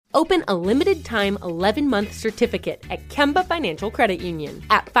Open a limited-time 11-month certificate at Kemba Financial Credit Union.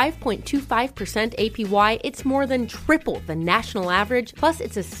 At 5.25% APY, it's more than triple the national average, plus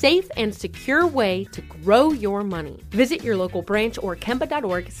it's a safe and secure way to grow your money. Visit your local branch or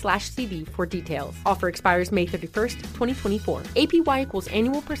kemba.org/CD for details. Offer expires May 31st, 2024. APY equals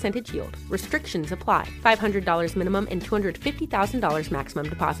annual percentage yield. Restrictions apply. $500 minimum and $250,000 maximum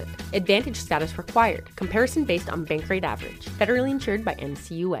deposit. Advantage status required. Comparison based on bank rate average. Federally insured by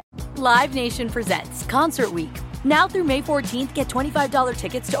NCUA. Live Nation presents Concert Week. Now through May 14th, get $25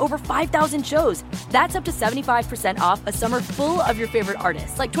 tickets to over 5,000 shows. That's up to 75% off a summer full of your favorite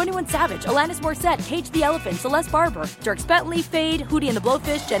artists like 21 Savage, Alanis Morissette, Cage the Elephant, Celeste Barber, Dierks Bentley, Fade, Hootie and the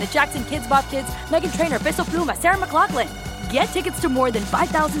Blowfish, Janet Jackson, Kidz Bop Kids, Meghan Trainor, Peso Pluma, Sarah McLachlan. Get tickets to more than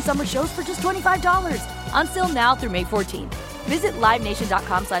 5,000 summer shows for just $25. Until now through May 14th. Visit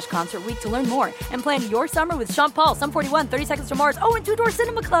LiveNation.com/Concert Week to learn more and plan your summer with Sean Paul, Sum 41, 30 Seconds to Mars, and Two Door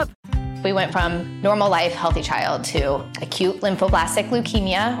Cinema Club. We went from normal life, healthy child to acute lymphoblastic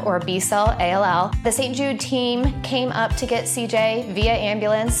leukemia or B-cell ALL. The St. Jude team came up to get CJ via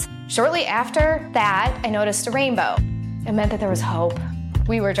ambulance. Shortly after that, I noticed a rainbow. It meant that there was hope.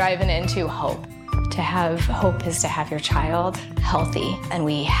 We were driving into hope. To have hope is to have your child healthy, and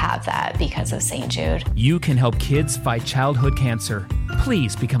we have that because of St. Jude. You can help kids fight childhood cancer.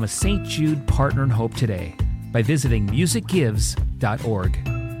 Please become a St. Jude Partner in Hope today by visiting musicgives.org.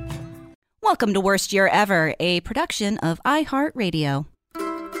 Welcome to Worst Year Ever, a production of iHeartRadio.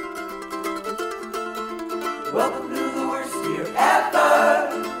 Welcome to the worst year ever.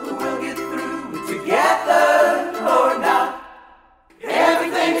 We'll get through it together or not.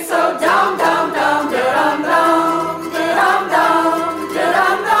 Everything's so dumb, dumb, dumb, da-dum, dum, da-dum, dum,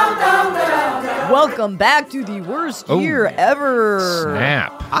 da-dum, dum, dum, da-dum, dum. Welcome back to the worst year ever.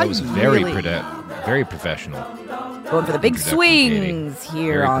 Snap. That was very professional. Going for the big swings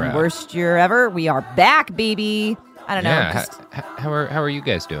here Very on proud. Worst Year Ever. We are back, baby. I don't know. Yeah. How are you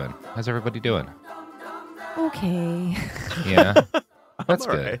guys doing? How's everybody doing? Okay. Yeah. That's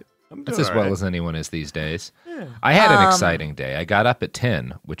all good. right. I'm That's doing as all well right. as anyone is these days. Yeah. I had an exciting day. I got up at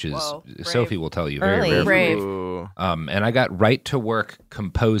 10, which is, Whoa, brave. Sophie will tell you, very Early. rare. Brave. Ooh. And I got right to work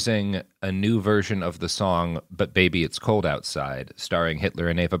composing a new version of the song "But Baby It's Cold Outside," starring Hitler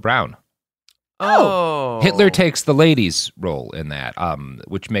and Ava Brown. Oh. Hitler takes the ladies' role in that,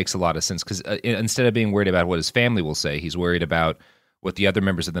 which makes a lot of sense because instead of being worried about what his family will say, he's worried about what the other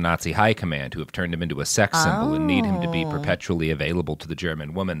members of the Nazi high command, who have turned him into a sex symbol and need him to be perpetually available to the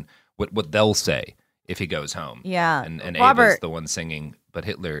German woman, what they'll say if he goes home. Yeah. And Robert, Ava's the one singing, "But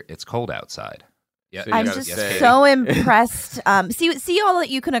Hitler, it's cold outside." Yeah, So you I'm gotta just say- so impressed. See all that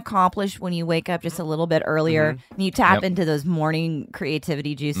you can accomplish when you wake up just a little bit earlier and you tap Yep. into those morning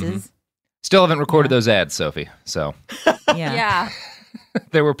creativity juices. Still haven't recorded those ads, Sophie. So Yeah. Yeah.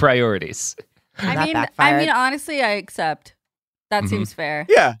 there were priorities. I That mean, backfired. honestly, I accept. That seems fair.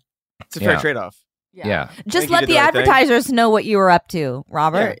 Yeah. It's a fair Yeah. trade-off. Yeah. Just think you let did the the right thing. advertisers know what you were up to,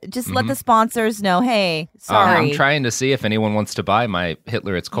 Robert. Just let the sponsors know, hey, sorry. I'm trying to see if anyone wants to buy my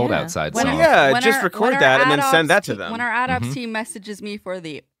 "Hitler, It's Cold Yeah. Outside" When song. Yeah, when just our- record when our that and then ad send that ops to te- them. When our ad ops Mhm. team messages me for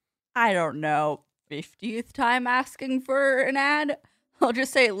the, I don't know, 50th time asking for an ad, I'll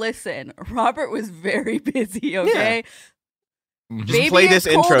just say, listen, Robert was very busy, okay? Mhm. Just Baby, play it's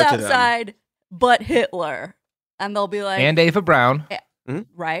this cold intro to them. outside, but Hitler. And they'll be like, And Ava Brown.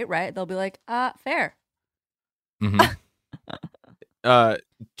 right. They'll be like, fair. Mhm.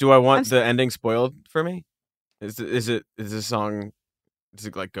 Do I want the ending spoiled for me? Is this song? Does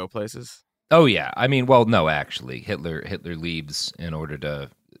it like go places? Oh yeah, I mean, well, no, actually, Hitler leaves in order to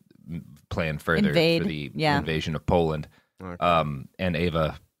plan further Invade, for the yeah. invasion of Poland. Okay. And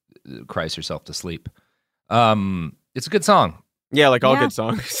Ava cries herself to sleep. It's a good song. Yeah, like all Yeah. good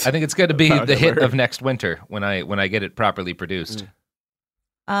songs. I think it's going to be About the hit Hitler. of next winter when I get it properly produced.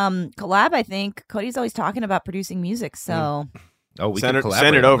 Collab, I think. Cody's always talking about producing music, so Oh, we Send can it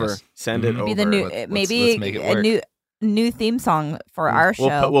collaborate on over. this. Send it Mhm. over. be the new Let's maybe make it a work. new theme song for our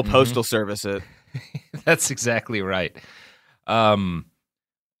show. We'll postal service it. That's exactly right.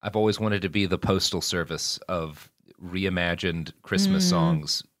 I've always wanted to be the postal service of reimagined Christmas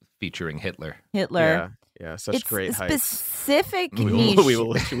songs featuring Hitler. Hitler. Yeah, such It's great a hype. specific We niche.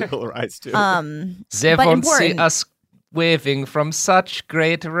 will rise to. They but won't see important. us waving from such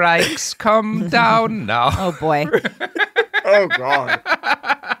great Reichs. Come down now. Oh boy. Oh God.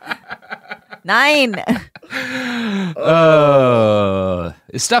 9.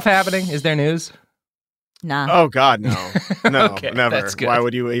 Is stuff happening? Is there news? Nah. Oh God, no, no, Okay, never. that's good. Why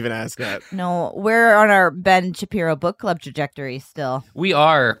would you even ask that? No, we're on our Ben Shapiro book club trajectory still. We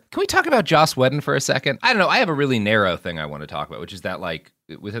are. Can we talk about Joss Whedon for a second? I don't know. I have a really narrow thing I want to talk about, which is that like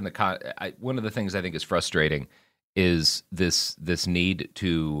within the one of the things I think is frustrating is this need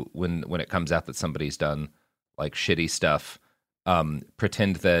to when it comes out that somebody's done like shitty stuff,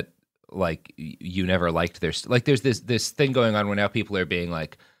 pretend that like you never liked their like. There's this thing going on where now people are being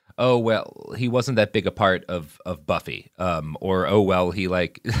like, oh well, he wasn't that big a part of Buffy, or oh well, he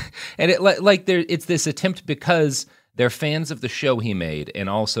like, and it like there it's this attempt because they're fans of the show he made, and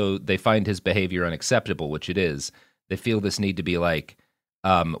also they find his behavior unacceptable, which it is. They feel this need to be like,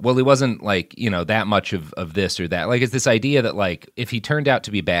 well, he wasn't like that much of this or that. Like it's this idea that like if he turned out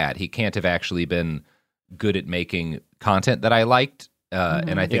to be bad, he can't have actually been good at making content that I liked,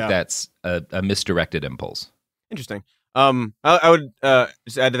 and I think that's a misdirected impulse. Interesting. I would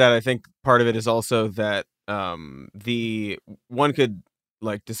just add to that. I think part of it is also that the one could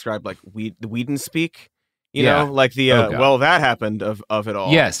like describe like the Whedon speak, you know, like the well that happened of it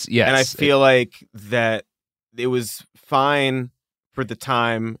all. Yes. And I feel like that it was fine for the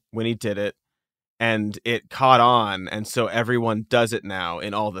time when he did it, and it caught on, and so everyone does it now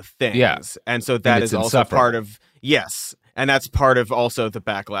in all the things. Yeah. And so that is also part of and that's part of also the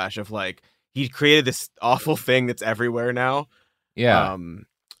backlash of like. He created this awful thing that's everywhere now. Yeah.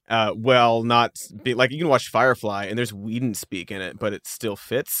 Not be like you can watch Firefly and there's Whedon speak in it, but it still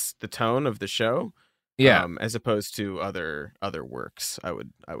fits the tone of the show. Yeah. As opposed to other works, I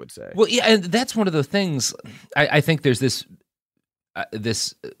would say. Well, yeah, and that's one of the things. I think there's this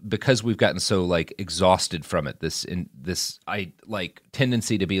because we've gotten so like exhausted from it. This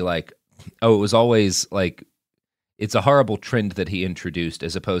tendency to be like, oh, it was always like. It's a horrible trend that he introduced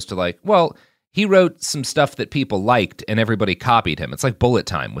as opposed to like, well, he wrote some stuff that people liked and everybody copied him. It's like Bullet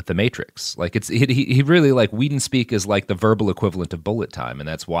Time with The Matrix. Like he really like Whedon speak is like the verbal equivalent of Bullet Time. And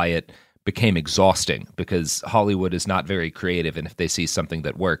that's why it became exhausting because Hollywood is not very creative. And if they see something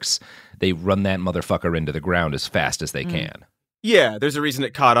that works, they run that motherfucker into the ground as fast as they can. Yeah. There's a reason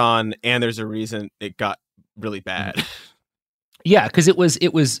it caught on and there's a reason it got really bad. Yeah. Cause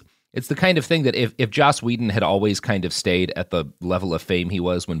it's the kind of thing that if Joss Whedon had always kind of stayed at the level of fame he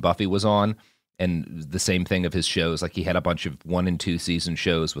was when Buffy was on, and the same thing of his shows, like he had a bunch of 1 and 2 season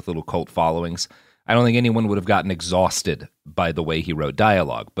shows with little cult followings, I don't think anyone would have gotten exhausted by the way he wrote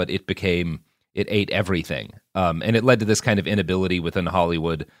dialogue, but it ate everything. And it led to this kind of inability within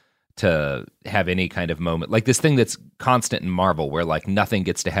Hollywood to have any kind of moment. Like this thing that's constant in Marvel where like nothing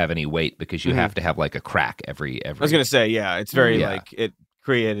gets to have any weight because you have to have like a crack every. I was going to say, it's very like it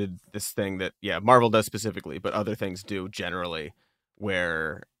created this thing that Marvel does specifically, but other things do generally,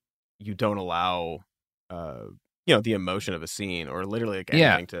 where you don't allow the emotion of a scene or literally like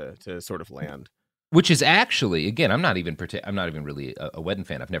anything to sort of land. Which is actually, again, I'm not even really a Whedon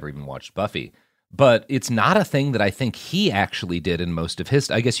fan. I've never even watched Buffy, but it's not a thing that I think he actually did in most of his.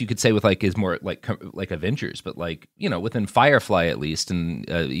 I guess you could say with like his more like Avengers, but like within Firefly at least, and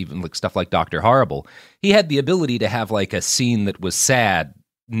even like stuff like Dr. Horrible, he had the ability to have like a scene that was sad.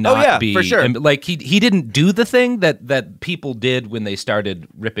 Be for sure. Like he didn't do the thing that people did when they started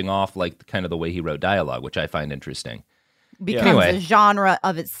ripping off like kind of the way he wrote dialogue, which I find interesting. Becomes a genre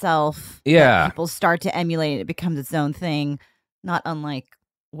of itself. Yeah, people start to emulate it. It becomes its own thing, not unlike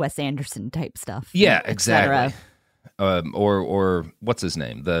Wes Anderson type stuff. Yeah, exactly. Or what's his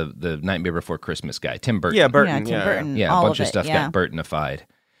name? The Nightmare Before Christmas guy, Tim Burton. Yeah, Burton. Tim Burton. Yeah, a bunch of stuff got Burtonified.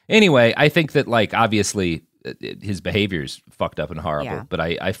 Anyway, I think that like obviously his behavior's fucked up and horrible, but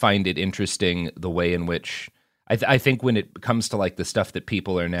I find it interesting the way in which I think when it comes to like the stuff that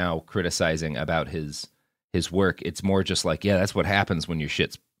people are now criticizing about his work, it's more just like, that's what happens when your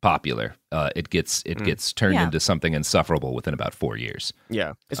shit's popular. It gets turned into something insufferable within about 4 years.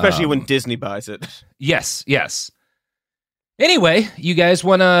 Yeah, especially when Disney buys it. Yes. Anyway, you guys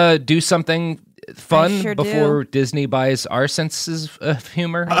want to do something fun before Disney buys our senses of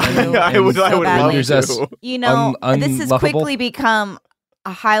humor? I would love to. This has quickly become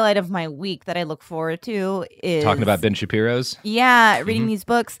a highlight of my week that I look forward to is talking about Ben Shapiro's. Yeah, reading these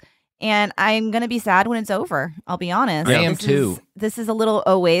books. And I'm going to be sad when it's over. I'll be honest. I am too. This is a little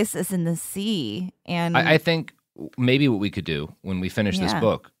oasis in the sea. And I think maybe what we could do when we finish this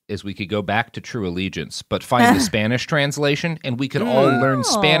book is we could go back to True Allegiance, but find the Spanish translation, and we could all learn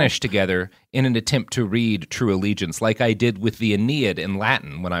Spanish together in an attempt to read True Allegiance, like I did with the Aeneid in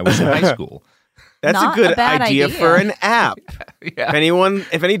Latin when I was in high school. That's Not a good bad idea for an app.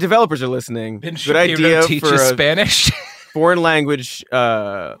 If any developers are listening, Ben good idea for Spanish. Foreign language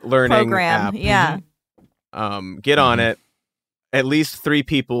learning program, app. Get on it. at least 3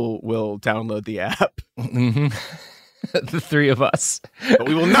 people will download the app. Mm-hmm. The 3 of us. But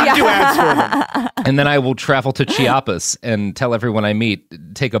we will not do ads for them. And then I will travel to Chiapas and tell everyone I meet,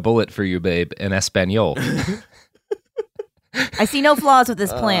 take a bullet for you, babe, in Espanol. I see no flaws with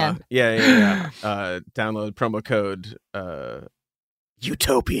this plan. Yeah. Download promo code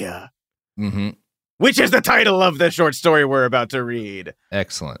Utopia. Mm-hmm. Which is the title of the short story we're about to read.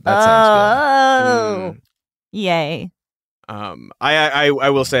 Excellent. That sounds good. Yay. I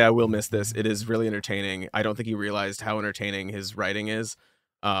will say I will miss this. It is really entertaining. I don't think he realized how entertaining his writing is.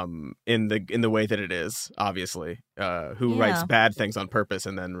 In the way that it is, obviously. Who writes bad things on purpose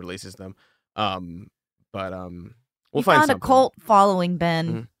and then releases them. But we'll find found something. a cult following,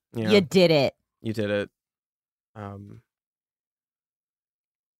 Ben. Yeah. You did it. You did it.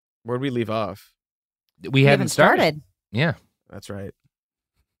 Where'd we leave off? We haven't started. Yeah. That's right.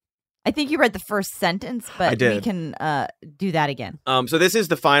 I think you read the first sentence, but I did. we can do that again. So this is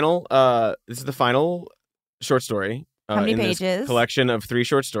the final short story. How many in pages? This collection of 3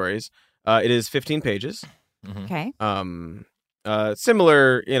 short stories. It is 15 pages. Mm-hmm. Okay.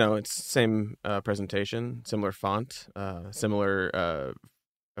 Similar, it's same presentation, similar font, similar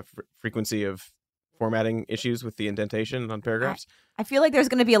frequency of formatting issues with the indentation on paragraphs. I feel like there's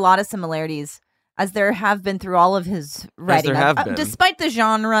going to be a lot of similarities, as there have been through all of his writing. Been. Despite the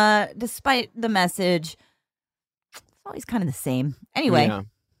genre, despite the message, it's always kind of the same. Anyway. Yeah.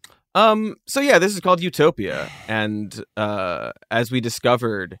 This is called Utopia. And as we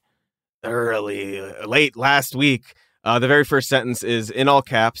discovered late last week, the very first sentence is in all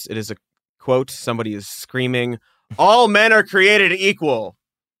caps. It is a quote. Somebody is screaming, "All men are created equal."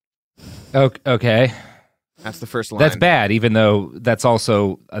 Okay. That's the first line. That's bad, even though that's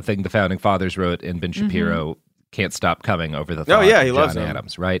also a thing the Founding Fathers wrote in Ben Shapiro, Can't Stop Coming over the thought he of loves John him.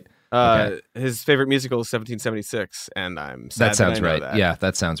 Adams, right? His favorite musical is 1776, and I'm sad that sounds that I know right. that. Yeah,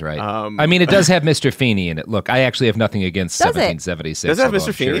 that sounds right. I mean, it does have Mr. Feeney in it. Look, I actually have nothing against Does it? 1776. Does it have although Mr.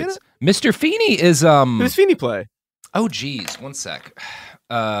 I'm Feeney sure in it's- Mr. Feeney is Who does Feeney play? Oh, geez, one sec.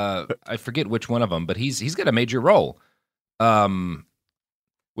 I forget which one of them, but he's got a major role.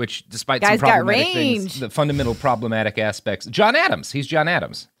 Which, despite Guy's some got problematic range. things, the fundamental problematic aspects. John Adams. He's John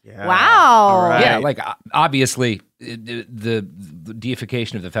Adams. Yeah. Wow. All right. Yeah, like obviously the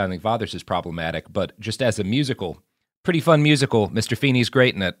deification of the Founding Fathers is problematic, but just as a musical, pretty fun musical. Mr. Feeney's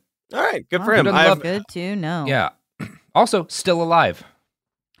great in it. All right, good for Who him. doesn't love Good to know. Yeah. Also, still alive.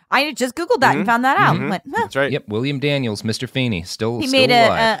 I just Googled that and found that out. Mhm. Went, huh. That's right. Yep, William Daniels, Mr. Feeney, still He still made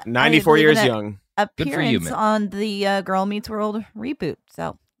alive. 94 years young. Good for you, appearance man. on the Girl Meets World reboot.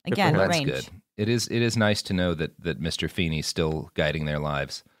 So again, That's range. good. It is nice to know that Mr. Feeney's still guiding their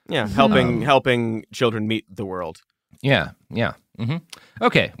lives. Yeah, helping children meet the world. Yeah. Mm-hmm.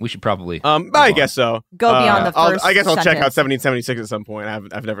 Okay, we should probably. I guess so. Go beyond the first I guess I'll check out sentence. 1776 at some point.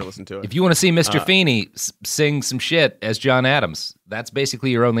 I've never listened to it. If you want to see Mr. Feeney sing some shit as John Adams, that's basically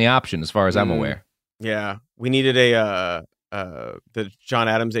your only option, as far as I'm aware. Yeah, we needed the John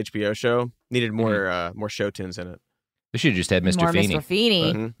Adams HBO show needed more show tunes in it. They should have just had Mr. More Feeney. Mr.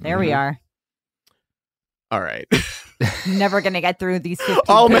 Feeney. Mhm. There we are. All right. Never gonna get through these 15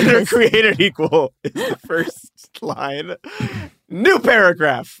 All men are pages. created equal is the first line. New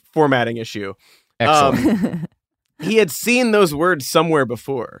paragraph formatting issue. Excellent. He had seen those words somewhere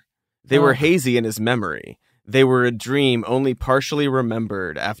before. They were hazy in his memory. They were a dream only partially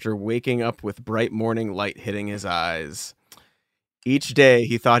remembered after waking up with bright morning light hitting his eyes. Each day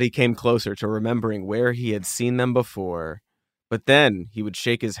he thought he came closer to remembering where he had seen them before. But then he would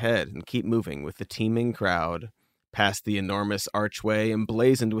shake his head and keep moving with the teeming crowd, past the enormous archway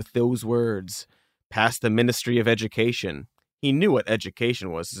emblazoned with those words, past the Ministry of Education. He knew what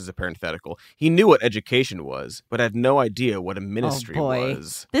education was. This is a parenthetical. He knew what education was, but had no idea what a ministry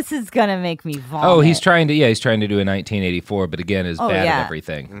was. This is gonna make me vomit. Oh, he's trying to do a 1984, but again, is bad yeah. at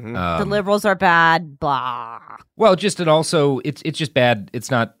everything. Mm-hmm. The liberals are bad. Blah. Well, just and also, it's just bad.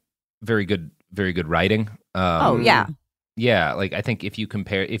 It's not very good writing. Yeah. Yeah, like I think if you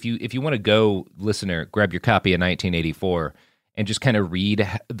compare, if you want to go, listener, grab your copy of 1984 and just kind of read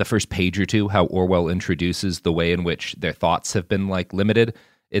the first page or two how Orwell introduces the way in which their thoughts have been like limited.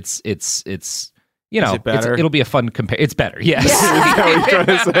 It's you know, it better? it'll be a fun compare. It's better, yes.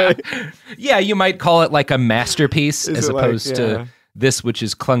 Yeah. Yeah, you might call it like a masterpiece Is as it like- opposed yeah. to this, which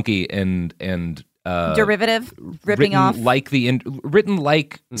is clunky and Derivative, ripping written off. written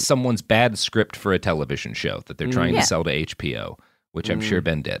like someone's bad script for a television show that they're trying Yeah. to sell to HBO, which I'm sure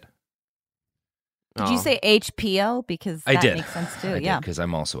Ben did. Did you say HPO? Because I that did. makes sense too. I Yeah. because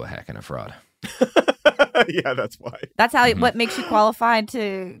I'm also a hack and a fraud. Yeah, that's why. That's how what makes you qualified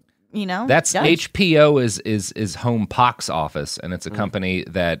to That's judge. HPO is Home Pox Office, and it's a company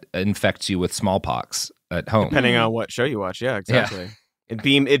that infects you with smallpox at home. Depending on what show you watch. Yeah, exactly.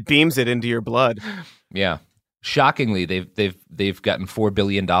 Yeah. It beams it into your blood. Yeah. Shockingly, they've gotten $4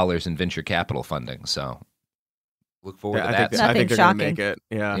 billion in venture capital funding. So look forward to that. I think they're going to make it.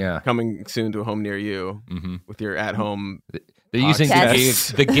 Yeah. Coming soon to a home near you with your at-home. They're using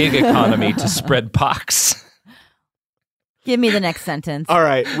the gig economy to spread pox. Give me the next sentence. All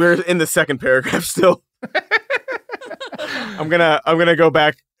right, we're in the second paragraph still. I'm gonna go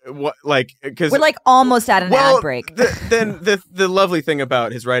back. Because we're like almost at an ad break. The lovely thing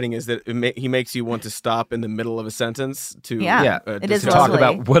about his writing is that he makes you want to stop in the middle of a sentence to it is talk lovely.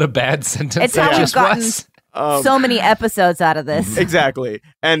 about what a bad sentence it's how we've gotten so many episodes out of this. Exactly,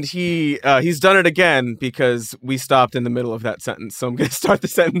 and he's done it again because we stopped in the middle of that sentence. So I'm going to start the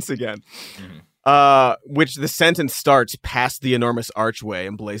sentence again. Which the sentence starts past the enormous archway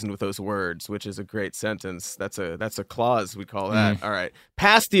emblazoned with those words, which is a great sentence. That's a clause, we call that. All right.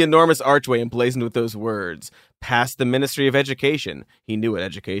 Past the enormous archway emblazoned with those words, past the Ministry of Education. He knew what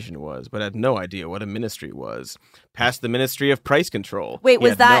education was, but had no idea what a ministry was. Past the Ministry of Price Control. Wait,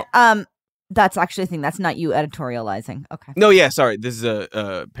 was that that's actually a thing. That's not you editorializing. Okay. No, yeah, sorry. This is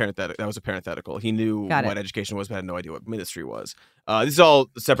a parenthetical. That was a parenthetical. He knew what education was, but had no idea what ministry was. This is all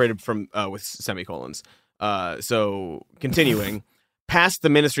separated from with semicolons. So continuing, past the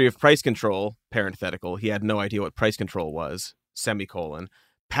Ministry of Price Control, parenthetical. He had no idea what price control was, semicolon.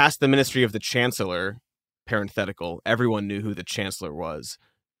 Past the Ministry of the Chancellor, parenthetical. Everyone knew who the Chancellor was,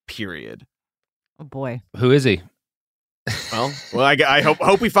 period. Oh boy. Who is he? Well, I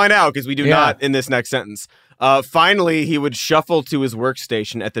hope we find out because we do not in this next sentence. Finally, he would shuffle to his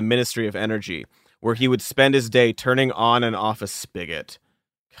workstation at the Ministry of Energy, where he would spend his day turning on and off a spigot.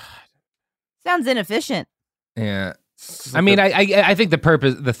 God. Sounds inefficient. Yeah. I mean, I think the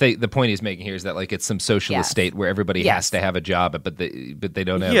point he's making here is that like it's some socialist state where everybody has to have a job, but they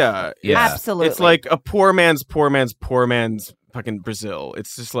don't have. Yeah, absolutely. It's like a poor man's fucking Brazil.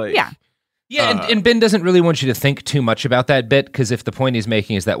 It's just like Yeah, and Ben doesn't really want you to think too much about that bit, because if the point he's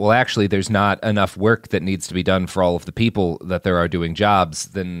making is that, well, actually, there's not enough work that needs to be done for all of the people that there are doing jobs,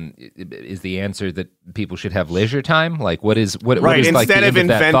 then is the answer that people should have leisure time? Like, what is right? What is, Instead like, the of end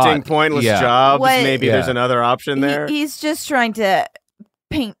that inventing pointless jobs, maybe there's another option there. He's just trying to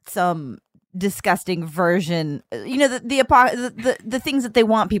paint some disgusting version. You know, the things that they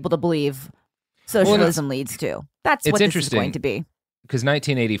want people to believe socialism leads to. That's what this is going to be. Because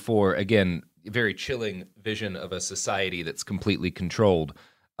 1984, again, very chilling vision of a society that's completely controlled.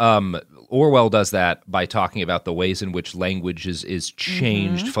 Orwell does that by talking about the ways in which language is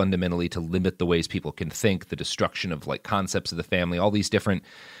changed fundamentally to limit the ways people can think, the destruction of like concepts of the family, all these different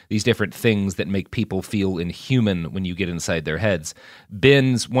things that make people feel inhuman when you get inside their heads.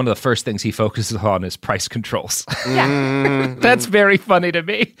 Ben's one of the first things he focuses on is price controls. That's very funny to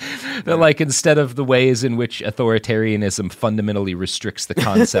me. That like instead of the ways in which authoritarianism fundamentally restricts the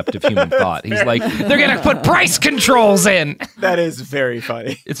concept of human thought, he's like, they're going to put price controls in. That is very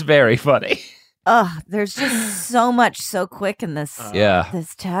funny. It's very funny. There's just so much so quick in this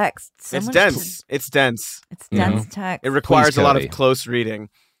this text. It's dense. It's dense. It's dense text. It requires a lot of close reading.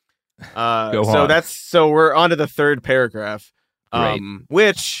 So we're on to the third paragraph,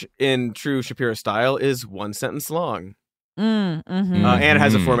 which in true Shapiro style is one sentence long. And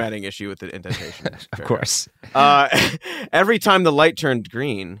has a formatting issue with the indentation. Of course. Every time the light turned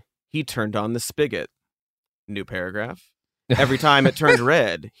green, he turned on the spigot. New paragraph. Every time it turned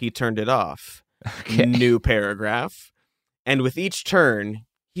red, he turned it off. Okay. New paragraph. And with each turn,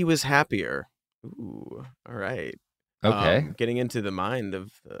 he was happier. Ooh, all right. Okay. Getting into the mind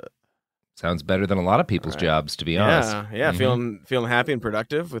of the... Sounds better than a lot of people's jobs, to be honest. Yeah, feeling happy and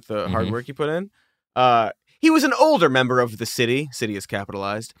productive with the hard work he put in. He was an older member of the city. City is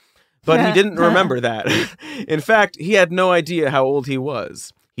capitalized. But he didn't remember that. In fact, he had no idea how old he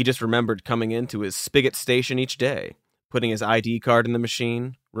was. He just remembered coming into his spigot station each day, putting his ID card in the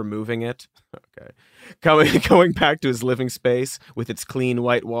machine, removing it. Going back to his living space with its clean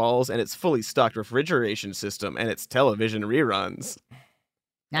white walls and its fully stocked refrigeration system and its television reruns.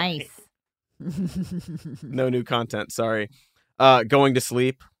 Nice. No new content, sorry. Going to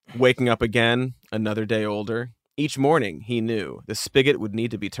sleep, waking up again, another day older. Each morning, he knew the spigot would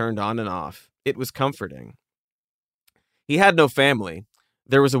need to be turned on and off. It was comforting. He had no family.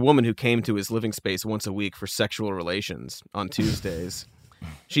 There was a woman who came to his living space once a week for sexual relations on Tuesdays.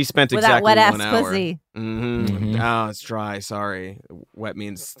 She spent exactly 1 hour. Pussy. Oh, it's dry. Sorry. Wet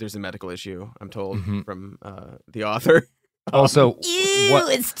means there's a medical issue, I'm told, from the author. Also,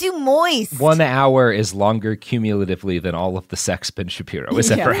 it's too moist. 1 hour is longer cumulatively than all of the sex Ben Shapiro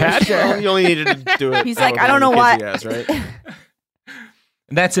has ever had. Well, you only needed to do it. He's like, I don't know what. Right?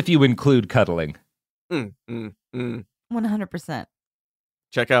 And that's if you include cuddling. 100%.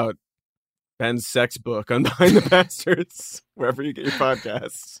 Check out Ben's sex book on Behind the Bastards, wherever you get your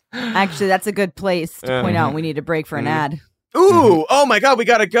podcasts. Actually, that's a good place to point out we need a break for an ad. Ooh, oh my God, we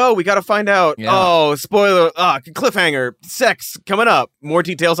gotta go. We gotta find out. Yeah. Oh, spoiler, cliffhanger, sex coming up. More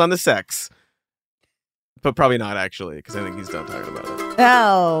details on the sex. But probably not, actually, because I think he's done talking about it.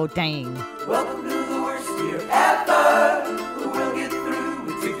 Oh, dang. Welcome to the worst year ever. We'll get through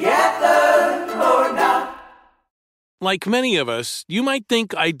it together or not. Like many of us, you might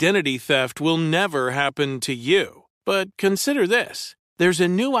think identity theft will never happen to you. But consider this. There's a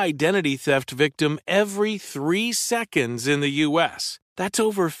new identity theft victim every 3 seconds in the U.S. That's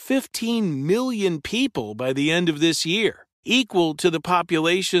over 15 million people by the end of this year, equal to the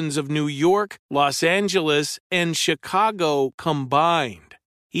populations of New York, Los Angeles, and Chicago combined.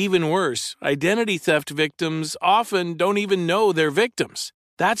 Even worse, identity theft victims often don't even know they're victims.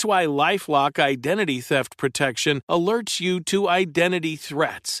 That's why LifeLock Identity Theft Protection alerts you to identity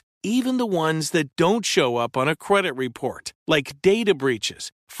threats, even the ones that don't show up on a credit report, like data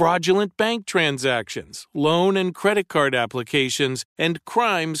breaches, fraudulent bank transactions, loan and credit card applications, and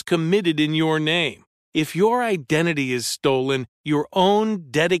crimes committed in your name. If your identity is stolen, your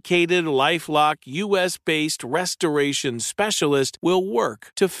own dedicated LifeLock U.S.-based restoration specialist will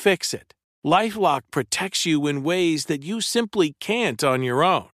work to fix it. LifeLock protects you in ways that you simply can't on your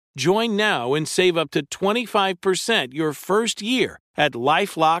own. Join now and save up to 25% your first year at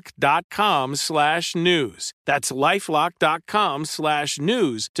LifeLock.com/news. That's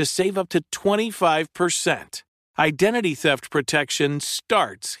LifeLock.com/news to save up to 25%. Identity theft protection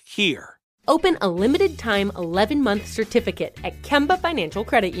starts here. Open a limited-time 11-month certificate at Kemba Financial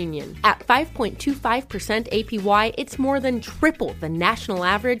Credit Union. At 5.25% APY, it's more than triple the national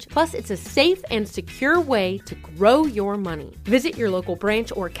average, plus it's a safe and secure way to grow your money. Visit your local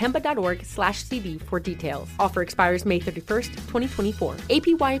branch or kemba.org/cd for details. Offer expires May 31st, 2024.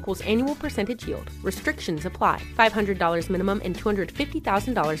 APY equals annual percentage yield. Restrictions apply. $500 minimum and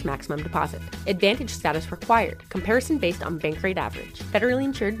 $250,000 maximum deposit. Advantage status required. Comparison based on bank rate average. Federally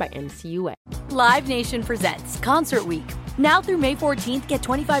insured by NCUA. Live Nation presents Concert Week. Now through May 14th, get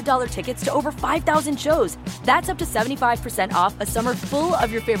 $25 tickets to over 5,000 shows. That's up to 75% off a summer full of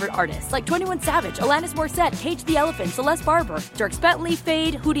your favorite artists like 21 Savage, Alanis Morissette, Cage the Elephant, Celeste Barber, Dierks Bentley,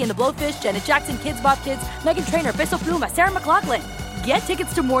 Fade, Hootie and the Blowfish, Janet Jackson, Kids Bop Kids, Meghan Trainor, Peso Pluma, Sarah McLachlan. Get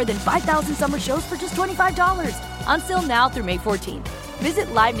tickets to more than 5,000 summer shows for just $25. Until now through May 14th.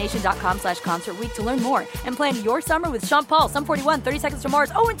 Visit LiveNation.com/Concert Week to learn more and plan your summer with Sean Paul, Sum 41, 30 Seconds to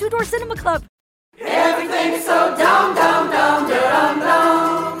Mars, and Two Door Cinema Club. Everything's so dumb.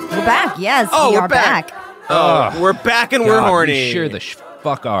 We're back, yes. We are back. We're back and we're horny. We sure the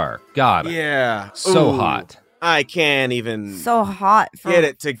fuck are. God. Yeah. So hot. I can't even. So hot for get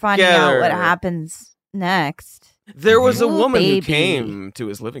it together. Finding out what happens next. There was a woman who came to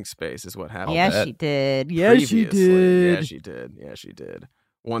his living space, is what happened. Yes, she did. Yes, she did. Yeah, she did.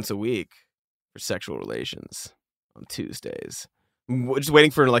 Once a week for sexual relations on Tuesdays. Just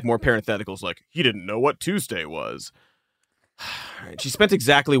waiting for like more parentheticals, like, he didn't know what Tuesday was. She spent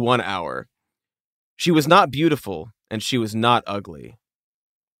exactly 1 hour. She was not beautiful, and she was not ugly.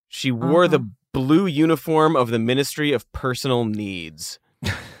 She wore the blue uniform of the Ministry of Personal Needs.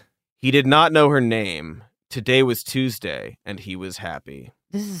 He did not know her name. Today was Tuesday, and he was happy.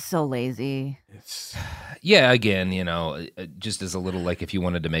 This is so lazy. Yeah, again, just as a little, like, if you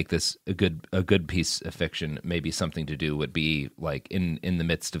wanted to make this a good piece of fiction, maybe something to do would be like in the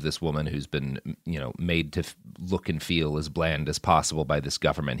midst of this woman who's been, made to look and feel as bland as possible by this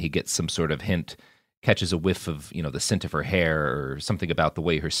government. He gets some sort of hint, catches a whiff of, the scent of her hair or something about the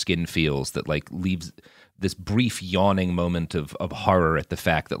way her skin feels that like leaves this brief yawning moment of horror at the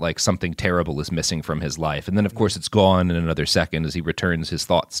fact that like something terrible is missing from his life. And then of course it's gone in another second as he returns his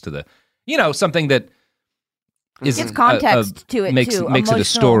thoughts to the, something that is gives context to it makes too. Makes it a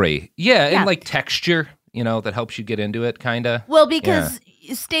story. Yeah. Yeah. And like texture, that helps you get into it kind of. Well, because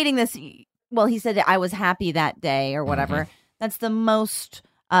stating this, well, he said I was happy that day or whatever. Mm-hmm. That's the most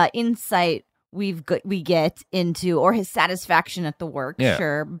insight we get into, or his satisfaction at the work. Yeah.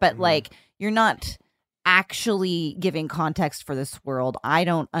 Sure. But like, you're not actually giving context for this world. I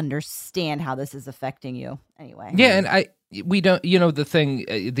don't understand how this is affecting you anyway. Yeah, and we don't, the thing,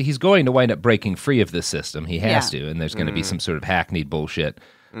 he's going to wind up breaking free of this system. He has to, and there's going to be some sort of hackneyed bullshit.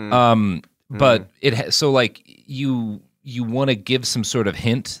 But so like you you want to give some sort of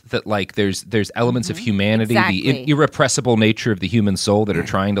hint that like there's elements of humanity, Exactly. the irrepressible nature of the human soul that are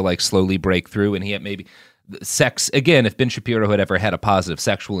trying to like slowly break through. And he had maybe sex again. If Ben Shapiro had ever had a positive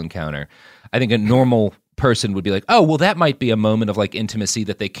sexual encounter, I think a normal person would be like, oh, well, that might be a moment of like intimacy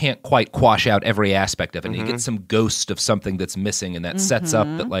that they can't quite quash out every aspect of it. And you get some ghost of something that's missing, and that sets up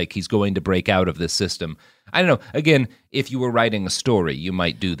that like he's going to break out of this system. I don't know. Again, if you were writing a story, you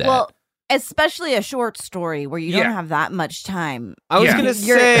might do that. Well, especially a short story where you don't have that much time. I was going to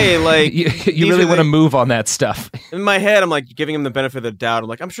say, like... you really want to move on that stuff. In my head, I'm like giving him the benefit of the doubt. I'm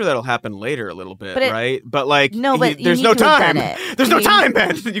like, I'm sure that'll happen later a little bit, right? But like, no, but there's no time. There's no time,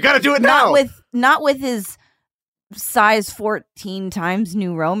 Ben. You got to do it now. Not with his size 14 Times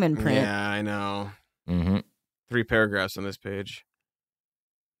New Roman print. Yeah, I know. 3 paragraphs on this page.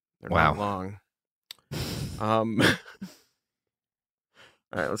 They're not long.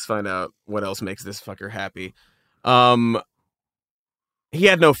 All right, let's find out what else makes this fucker happy. He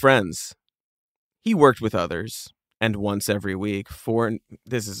had no friends. He worked with others, and once every week,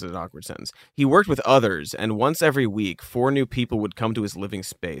 this is an awkward sentence. He worked with others, and once every week, 4 new people would come to his living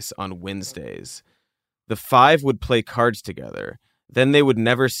space on Wednesdays. The 5 would play cards together. Then they would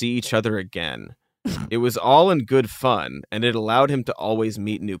never see each other again. It was all in good fun, and it allowed him to always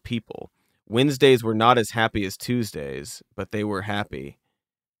meet new people. Wednesdays were not as happy as Tuesdays, but they were happy.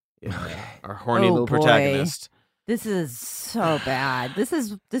 Yeah, our horny little protagonist. This is so bad. This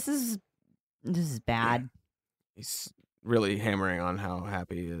is bad. He's really hammering on how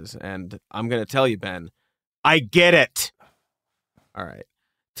happy he is. And I'm going to tell you, Ben, I get it. All right.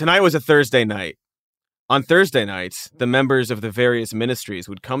 Tonight was a Thursday night. On Thursday nights, the members of the various ministries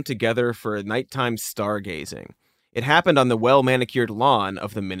would come together for a nighttime stargazing. It happened on the well-manicured lawn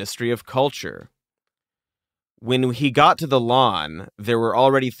of the Ministry of Culture. When he got to the lawn, there were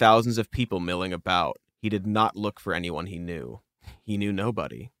already thousands of people milling about. He did not look for anyone he knew. He knew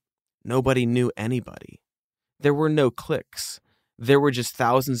nobody. Nobody knew anybody. There were no cliques. There were just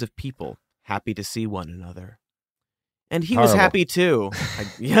thousands of people happy to see one another. And he was happy too.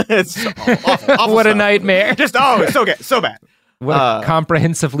 It's awful what stuff. a nightmare. Just it's so bad. What a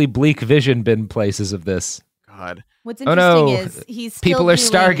comprehensively bleak vision Ben places of this. God. What's interesting is he's still people are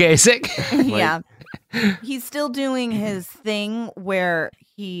stargazing. Yeah. He's still doing his thing where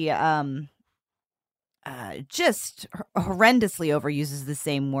he just horrendously overuses the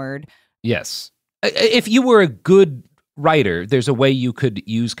same word. Yes. If you were a good writer, there's a way you could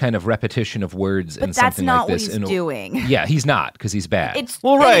use kind of repetition of words in something like this. But that's not what he's doing. Yeah, he's not, because he's bad. It's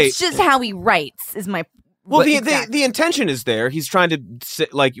just how he writes is my... Well, the intention is there. He's trying to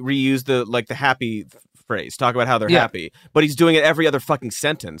reuse the happy phrase, talk about how they're happy, but he's doing it every other fucking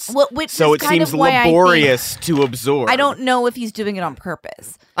sentence. So it seems laborious to absorb. I don't know if he's doing it on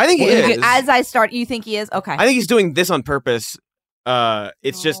purpose. I think he is. You think he is? Okay. I think he's doing this on purpose.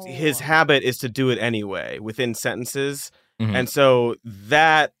 It's just his habit is to do it anyway within sentences. And so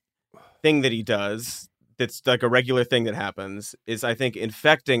that thing that he does, that's like a regular thing that happens, is I think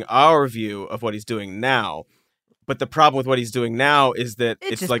infecting our view of what he's doing now. But the problem with what he's doing now is that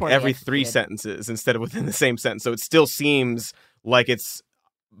it's like every 3 sentences instead of within the same sentence. So it still seems like it's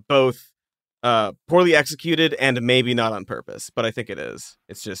both poorly executed and maybe not on purpose. But I think it is.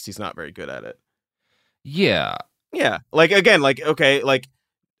 It's just he's not very good at it. Yeah. Yeah. Like, again, like, okay, like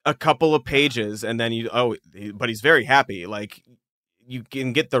a couple of pages and then but he's very happy. Like, you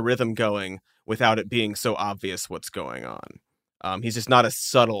can get the rhythm going without it being so obvious what's going on. He's just not a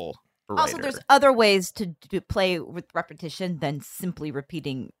subtle writer. Also, there's other ways to play with repetition than simply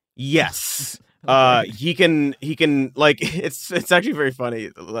repeating. Yes. He can like, it's actually very funny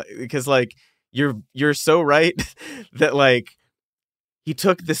because like you're so right that like he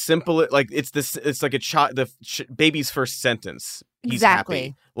took the simple, like it's like the baby's first sentence. He's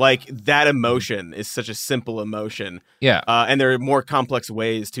happy. Like that emotion is such a simple emotion. Yeah. And there are more complex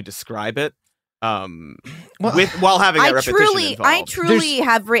ways to describe it. While having that repetition involved. I truly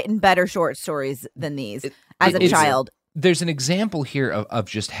have written better short stories than these as a child. There's an example here of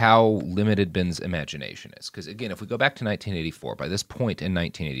just how limited Ben's imagination is. Because again, if we go back to 1984, by this point in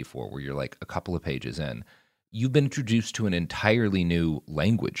 1984, where you're like a couple of pages in, you've been introduced to an entirely new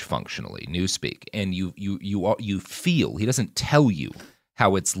language functionally, newspeak, and you feel, he doesn't tell you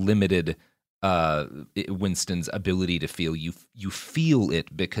how it's limited Winston's ability to feel. You feel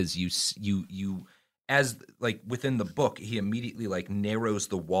it because you as like within the book, he immediately like narrows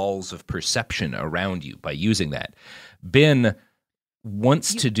the walls of perception around you by using that. Ben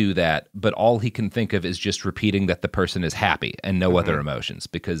wants to do that, but all he can think of is just repeating that the person is happy and no other emotions,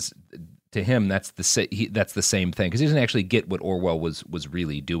 because to him that's the same thing, because he doesn't actually get what Orwell was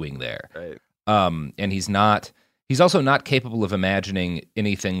really doing there. Right. And he's not He's also not capable of imagining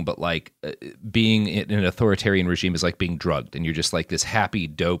anything but like being in an authoritarian regime is like being drugged, and you're just like this happy,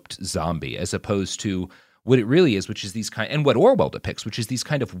 doped zombie, as opposed to what it really is, which is these kind, and what Orwell depicts, which is these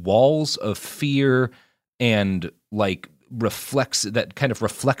kind of walls of fear and like that kind of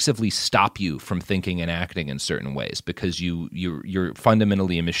reflexively stop you from thinking and acting in certain ways, because you're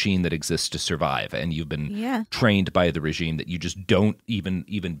fundamentally a machine that exists to survive, and you've been trained by the regime that you just don't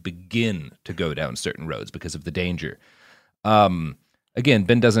even begin to go down certain roads because of the danger. Again,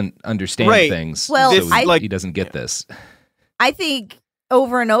 Ben doesn't understand things, well, so he doesn't get this. I think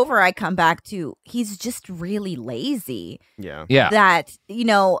over and over I come back to he's just really lazy. Yeah. That,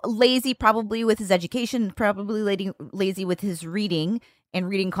 lazy probably with his education, probably lazy with his reading and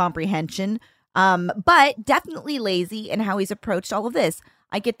reading comprehension, but definitely lazy in how he's approached all of this.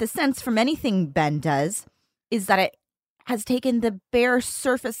 I get the sense from anything Ben does is that it has taken the bare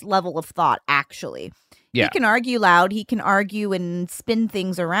surface level of thought, actually. Yeah. He can argue loud, he can argue and spin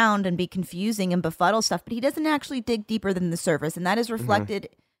things around and be confusing and befuddle stuff, but he doesn't actually dig deeper than the surface. And that is reflected,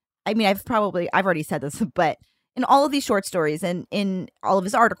 I mean, I've already said this, but in all of these short stories and in all of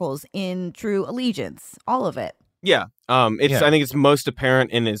his articles, in True Allegiance, all of it. Yeah. I think it's most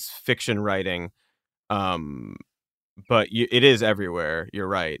apparent in his fiction writing. But it is everywhere. You're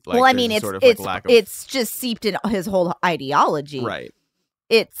right. Like, well, I mean, it's just seeped in his whole ideology. Right.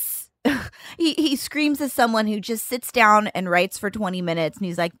 It's he screams as someone who just sits down and writes for 20 minutes, and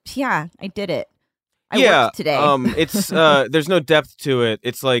he's like, "Yeah, I did it. I worked today." It's there's no depth to it.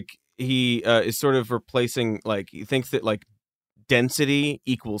 It's like he is sort of replacing, like, he thinks that like density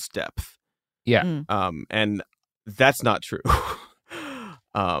equals depth. Yeah. And that's not true.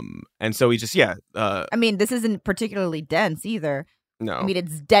 And so he just I mean, this isn't particularly dense either. No. I mean,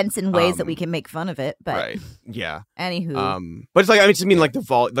 it's dense in ways that we can make fun of it, but right. Yeah. Anywho. But it's like, I mean like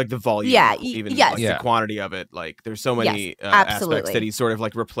the volume. Yeah. Even yes. like the quantity of it. Like there's so many aspects that he's sort of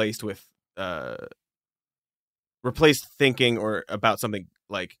like replaced with replaced thinking or about something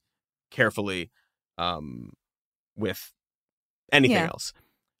like carefully with anything else.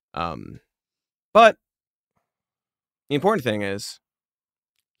 But the important thing is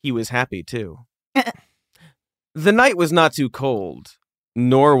he was happy too. The night was not too cold,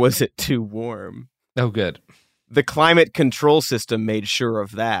 nor was it too warm. Oh, good. The climate control system made sure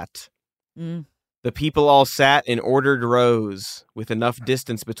of that. The people all sat in ordered rows with enough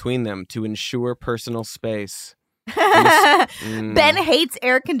distance between them to ensure personal space. Ben hates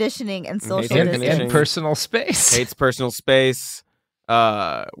air conditioning and social distancing. And personal space. Hates personal space.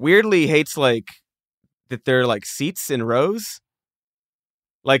 Weirdly hates like that they're like seats in rows.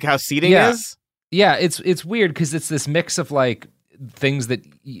 Like how seating is? Yeah, it's weird because it's this mix of like things that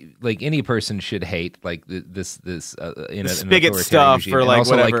like any person should hate, like this in a spigot stuff or like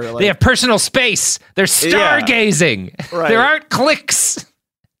whatever. Like, they have personal space. They're stargazing. Yeah, right. There aren't clicks.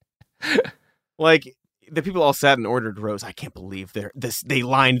 Like the people all sat in ordered rows. I can't believe they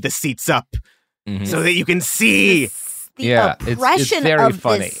lined the seats up so that you can see the oppression it's very of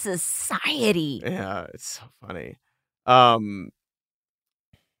funny. This society. Yeah, it's so funny. And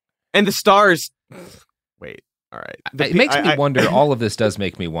the stars. Wait, all right. It makes me wonder. All of this does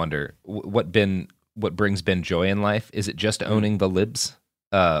make me wonder what brings Ben joy in life. Is it just owning the libs,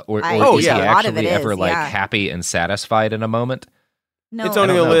 or is he actually ever like happy and satisfied in a moment? No, it's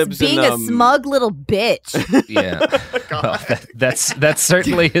owning the libs. Being a smug little bitch. Yeah, well, that's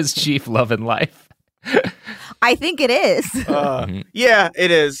certainly his chief love in life. I think it is. Yeah,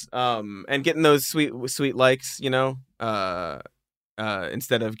 it is. And getting those sweet likes, instead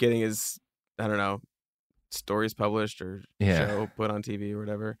of getting his, I don't know, stories published or show put on TV or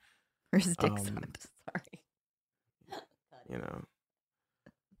whatever. Or his dick sucked. Sorry.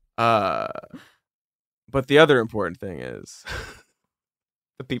 But the other important thing is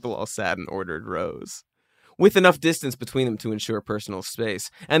the people all sat in ordered rows with enough distance between them to ensure personal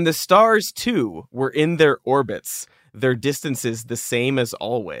space. And the stars, too, were in their orbits, their distances the same as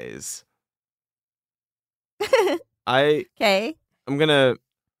always. Okay. I'm gonna...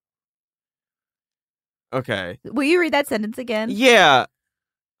 Okay. Will you read that sentence again? Yeah.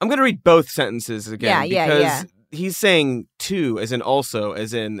 I'm gonna read both sentences again. Yeah. He's saying too, as in also,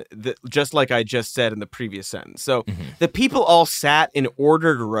 as in just like I just said in the previous sentence. So the people all sat in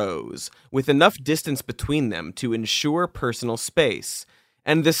ordered rows with enough distance between them to ensure personal space.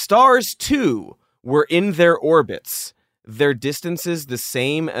 And the stars too were in their orbits, their distances the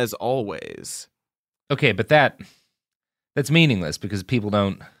same as always. Okay, but that's meaningless because people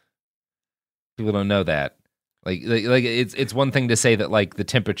don't know that. Like it's one thing to say that like the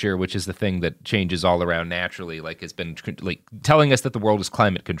temperature, which is the thing that changes all around naturally, like has been like telling us that the world is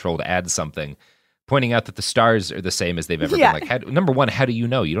climate controlled adds something. pointing out that the stars are the same as they've ever been. Like, number one, how do you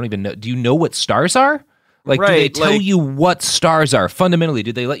know? You don't even know. Do you know what stars are? Like, do they tell you what stars are? Fundamentally,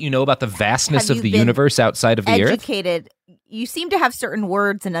 did they let you know about the vastness of the universe outside of the Earth? Educated. You seem to have certain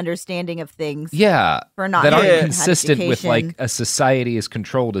words and understanding of things. Yeah, for not that aren't consistent with like a society as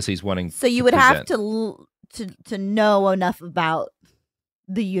controlled as he's wanting. So you would have to know enough about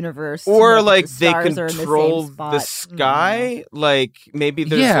the universe, or like they control the sky. Like maybe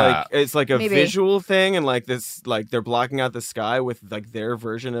there's like it's like a visual thing, and like this, like they're blocking out the sky with like their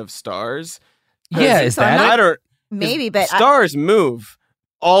version of stars. Yeah, is that maybe? But stars move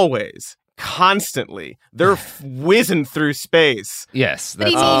always. Constantly, they're whizzing through space. Yes,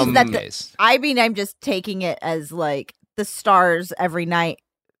 that's I'm just taking it as like the stars every night,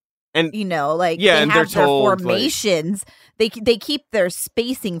 and like they have their formations. Like, they keep their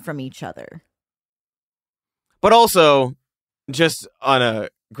spacing from each other. But also, just on a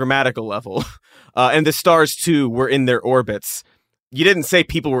grammatical level, and the stars too were in their orbits. You didn't say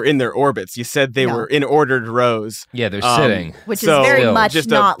people were in their orbits. You said they were in ordered rows. Yeah, they're sitting. Which is very much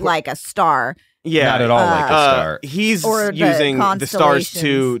not like a star. Yeah. Not at all like a star. He's using the stars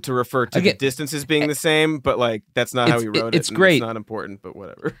to refer to the distances being the same, but like that's not how he wrote it. It's great. It's not important, but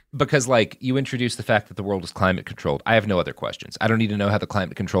whatever. Because like you introduce the fact that the world is climate controlled. I have no other questions. I don't need to know how the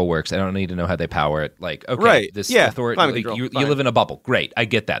climate control works. I don't need to know how they power it. Like, okay, this authority, you live in a bubble. Great. I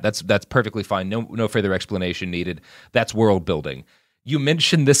get that. That's perfectly fine. No further explanation needed. That's world building. You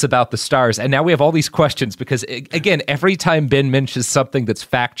mentioned this about the stars, and now we have all these questions because, again, every time Ben mentions something that's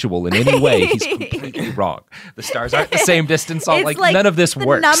factual in any way, he's completely wrong. The stars aren't the same distance. Like none of this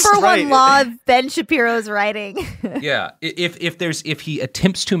works. Number one law of Ben Shapiro's writing. Yeah, if he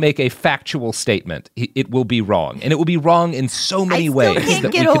attempts to make a factual statement, it will be wrong, and it will be wrong in so many ways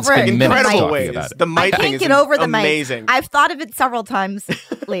that we could spend minutes talking about it. The mic thing is amazing. I've thought of it several times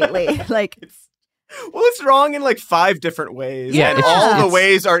lately. Like. Well, it's wrong in like 5 different ways. Yeah, and all the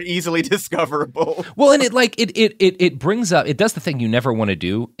ways are easily discoverable. Well, and it brings up, it does the thing you never want to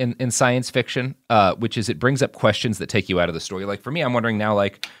do in science fiction, which is it brings up questions that take you out of the story. Like for me, I'm wondering now,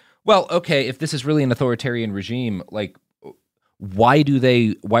 like, well, okay, if this is really an authoritarian regime, like, why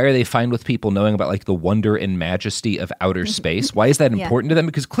are they fine with people knowing about like the wonder and majesty of outer space? Why is that important to them?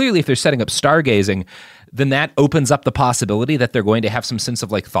 Because clearly if they're setting up stargazing, then that opens up the possibility that they're going to have some sense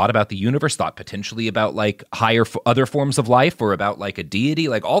of like thought about the universe, thought potentially about like other forms of life or about like a deity,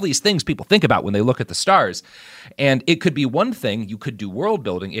 like all these things people think about when they look at the stars. And it could be one thing, you could do world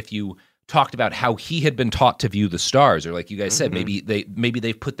building if you talked about how he had been taught to view the stars, or like you guys said, maybe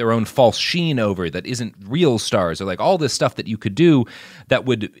they've put their own false sheen over that isn't real stars, or like all this stuff that you could do that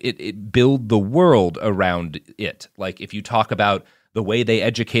would it build the world around it. Like if you talk about the way they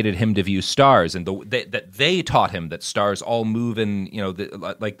educated him to view stars, and that they taught him that stars all move in,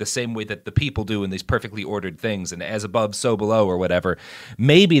 like the same way that the people do in these perfectly ordered things, and as above, so below, or whatever.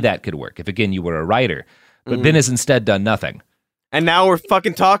 Maybe that could work if, again, you were a writer. But Ben has instead done nothing. And now we're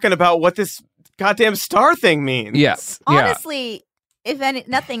fucking talking about what this goddamn star thing means. Yeah. Honestly, if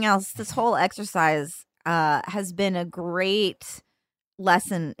nothing else, this whole exercise has been a great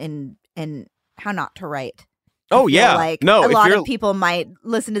lesson in how not to write. Oh, yeah. Like a lot of people might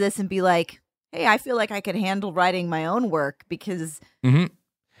listen to this and be like, hey, I feel like I could handle writing my own work because...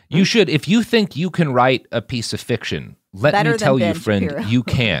 You should. If you think you can write a piece of fiction, let me tell you, friend, Shapiro. You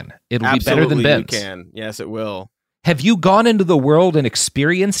can. It'll Absolutely, be better than Ben's. You can. Yes, it will. Have you gone into the world and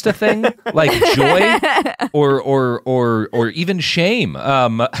experienced a thing like joy or even shame?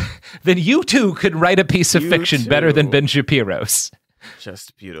 Then you too could write a piece of fiction better than Ben Shapiro's.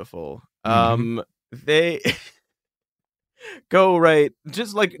 Just beautiful. They go right.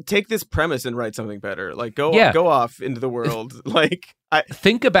 Just like take this premise and write something better. Like go off into the world. Like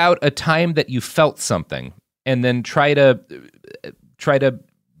think about a time that you felt something, and then try to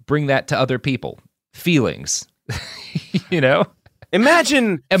bring that to other people. Feelings.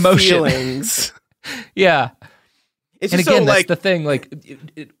 Imagine emotion. Feelings. Yeah. It's and just again, so, that's the thing. Like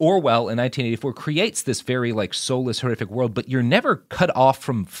Orwell in 1984 creates this very like soulless, horrific world, but you're never cut off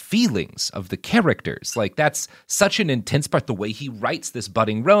from feelings of the characters. Like that's such an intense part. The way he writes this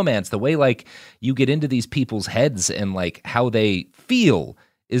budding romance, the way like you get into these people's heads and like how they feel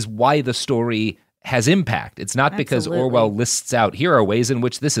is why the story has impact. It's not because Orwell lists out, here are ways in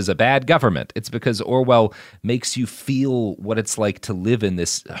which this is a bad government. It's because Orwell makes you feel what it's like to live in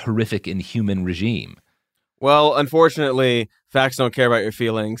this horrific, inhuman regime. Well, unfortunately, facts don't care about your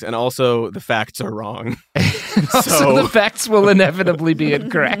feelings, and also the facts are wrong. So the facts will inevitably be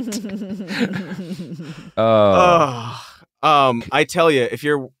incorrect. I tell you, if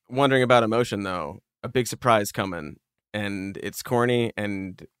you're wondering about emotion, though, a big surprise coming, and it's corny,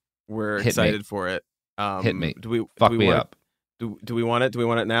 and we're excited for it. Hit me. Fuck me up. Do we want it? Do we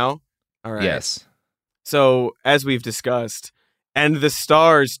want it now? All right. Yes. So, as we've discussed, and the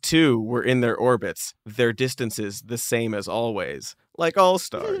stars, too, were in their orbits, their distances the same as always, like all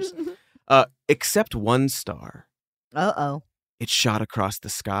stars. Except one star. Uh-oh. It shot across the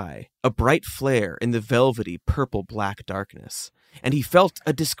sky, a bright flare in the velvety purple-black darkness, and he felt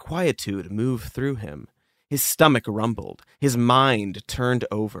a disquietude move through him. His stomach rumbled, his mind turned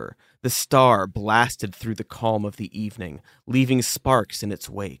over. The star blasted through the calm of the evening, leaving sparks in its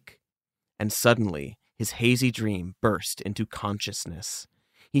wake. And suddenly, his hazy dream burst into consciousness.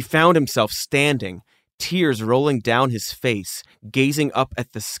 He found himself standing, tears rolling down his face, gazing up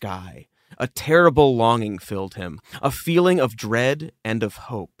at the sky. A terrible longing filled him, a feeling of dread and of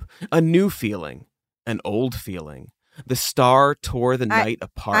hope, a new feeling, an old feeling. The star tore the night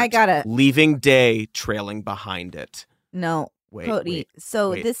apart, leaving day trailing behind it. No, Cody.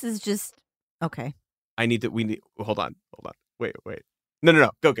 Wait. This is just okay. Hold on. Wait.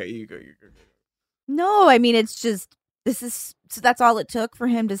 No. Go. Okay, you go. No, I mean it's just so that's all it took for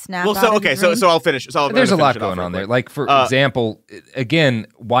him to snap. Well, so I'll finish. There's a lot going on there. Like for example, again,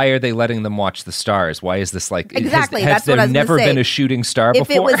 why are they letting them watch the stars? Why is this like exactly? Has there never been a shooting star before?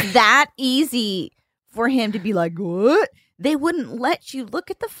 If it was that easy for him to be like, what? They wouldn't let you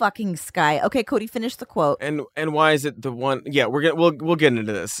look at the fucking sky. Okay, Cody, finish the quote. And why is it the one? Yeah, we'll get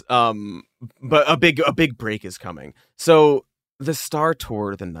into this. But a big break is coming. So the star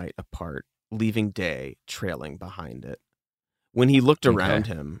tore the night apart, leaving day trailing behind it. When he looked around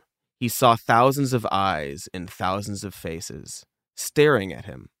him, he saw thousands of eyes in thousands of faces, staring at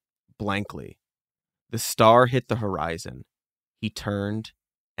him blankly. The star hit the horizon. He turned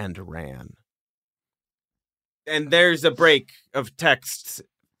and ran. And there's a break of texts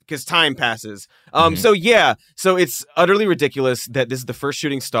because time passes. So it's utterly ridiculous that this is the first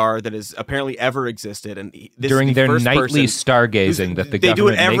shooting star that has apparently ever existed, and this during is the their first nightly stargazing that the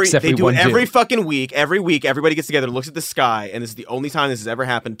government makes everyone do. They do it every fucking week. Every week, everybody gets together, looks at the sky, and this is the only time this has ever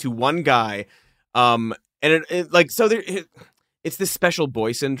happened to one guy. And it's this special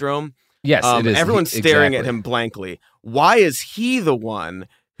boy syndrome. Yes, it is. Everyone's staring at him blankly. Why is he the one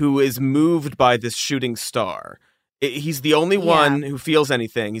who is moved by this shooting star? He's the only one who feels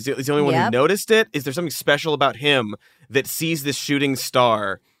anything. He's the only one who noticed it. Is there something special about him that sees this shooting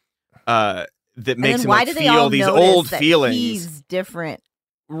star that makes him feel these old feelings? He's different.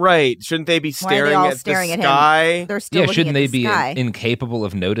 Right. Shouldn't they be staring at the sky? They're still looking shouldn't at they the be sky. incapable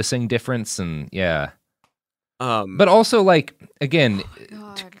of noticing difference? And but also, like, again,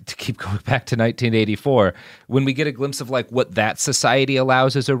 to keep going back to 1984, when we get a glimpse of like what that society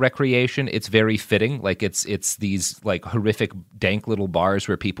allows as a recreation, it's very fitting. Like it's these like horrific, dank little bars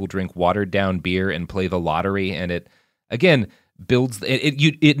where people drink watered down beer and play the lottery, and it again builds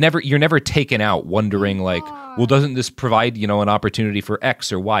you're never taken out wondering like, well, doesn't this provide an opportunity for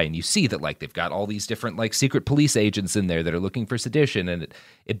X or Y? And you see that like they've got all these different like secret police agents in there that are looking for sedition, and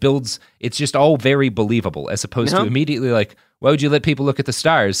it builds. It's just all very believable as opposed to immediately like, why would you let people look at the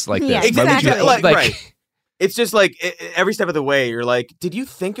stars like this? Exactly. Why would you, right. It's just like every step of the way, you're like, did you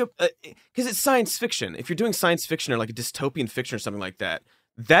think of? Because it's science fiction. If you're doing science fiction or like a dystopian fiction or something like that,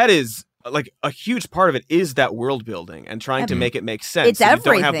 that is like a huge part of it is that world building and trying to make it make sense. It's so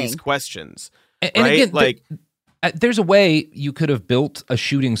everything. You don't have these questions. And right? Again, there's a way you could have built a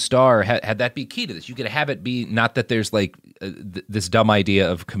shooting star had that be key to this. You could have it be not that there's like this dumb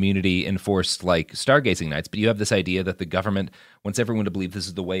idea of community enforced like stargazing nights, but you have this idea that the government wants everyone to believe this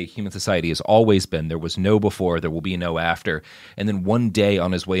is the way human society has always been. There was no before, there will be no after. And then one day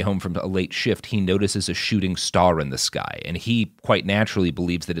on his way home from a late shift, he notices a shooting star in the sky. And he quite naturally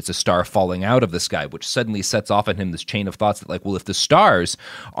believes that it's a star falling out of the sky, which suddenly sets off in him this chain of thoughts that like, well, if the stars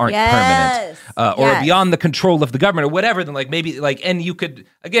aren't permanent or beyond the control of the government or whatever, then like maybe like, and you could,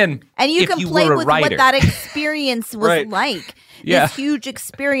 again, and you can play with what that experience was right. like. This huge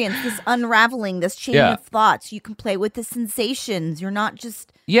experience, this unraveling, this chain of thoughts. You can play with the sensations. You're not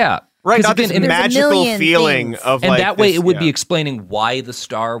just right. Not this magical feeling of, and like, that way it would be explaining why the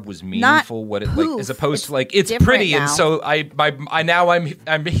star was meaningful. What it like, as opposed to like it's pretty, now. And so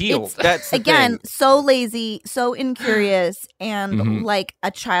I'm healed. That's again so lazy, so incurious, and like a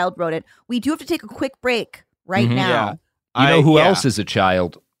child wrote it. We do have to take a quick break right now. You know who else is a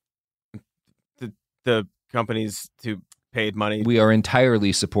child? The companies who paid money. We are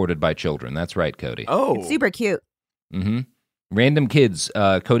entirely supported by children. That's right, Cody. Oh, it's super cute. Random kids.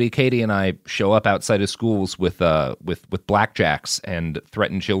 Cody, Katie, and I show up outside of schools with blackjacks and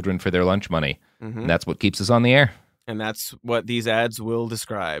threaten children for their lunch money. And that's what keeps us on the air. And that's what these ads will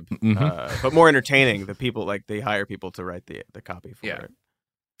describe. But more entertaining. The people, like, they hire people to write the copy for it.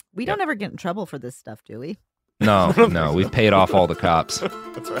 We don't ever get in trouble for this stuff, do we? No, we've paid off all the cops.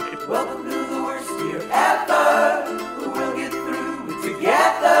 That's right. Welcome to the worst year ever. We'll get through it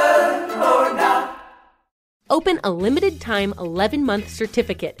together or not. Open a limited-time 11-month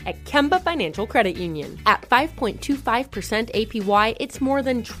certificate at Kemba Financial Credit Union. At 5.25% APY, it's more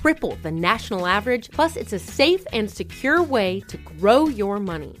than triple the national average, plus it's a safe and secure way to grow your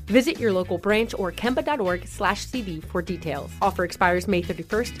money. Visit your local branch or kemba.org/cb for details. Offer expires May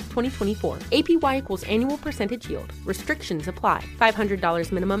 31st, 2024. APY equals annual percentage yield. Restrictions apply.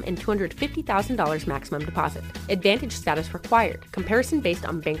 $500 minimum and $250,000 maximum deposit. Advantage status required. Comparison based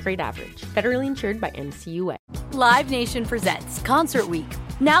on bank rate average. Federally insured by NCUA. Live Nation presents Concert Week.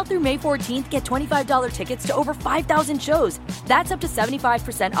 Now through May 14th, get $25 tickets to over 5,000 shows. That's up to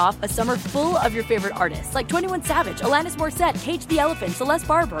 75% off a summer full of your favorite artists like 21 Savage, Alanis Morissette, Cage the Elephant, Celeste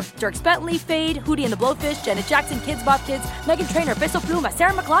Barber, Dierks Bentley, Fade, Hootie and the Blowfish, Janet Jackson, Kids Bop Kids, Meghan Trainor, Peso Pluma,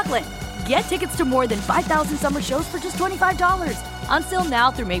 Sarah McLachlan. Get tickets to more than 5,000 summer shows for just $25. On sale now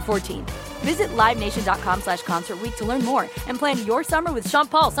through May 14th. Visit livenation.com/Concert Week to learn more and plan your summer with Sean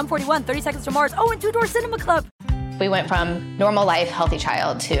Paul, Sum 41, 30 Seconds to Mars, and Two Door Cinema Club. We went from normal life, healthy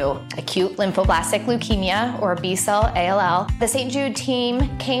child to acute lymphoblastic leukemia or B-cell ALL. The St. Jude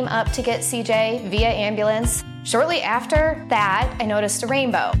team came up to get CJ via ambulance. Shortly after that, I noticed a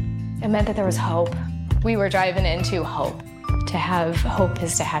rainbow. It meant that there was hope. We were driving into hope. To have hope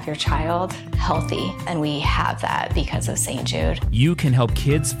is to have your child healthy, and we have that because of St. Jude. You can help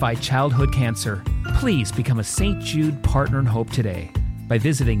kids fight childhood cancer. Please become a St. Jude Partner in Hope today by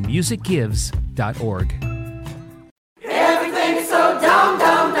visiting musicgives.org. Everything's so dumb,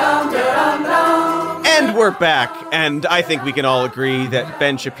 dumb, dumb, dumb, dumb. And we're back, and I think we can all agree that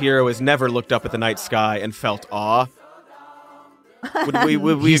Ben Shapiro has never looked up at the night sky and felt awe. Would we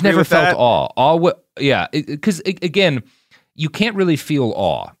He's agree never with felt that? awe. Because again, you can't really feel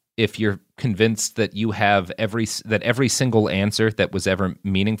awe if you're convinced that you have every single answer that was ever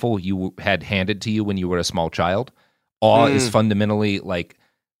meaningful you had handed to you when you were a small child. Awe is fundamentally like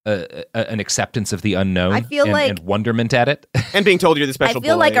an acceptance of the unknown. I feel and wonderment at it, and being told you're the special. I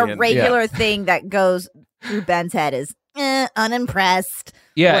feel like a regular thing that goes through Ben's head is unimpressed.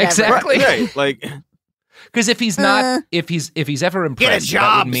 Yeah, whatever. exactly. Right, like. Because if he's not, if he's ever impressed, Get a job,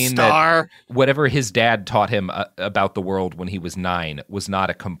 that would mean star. that whatever his dad taught him about the world when he was 9 was not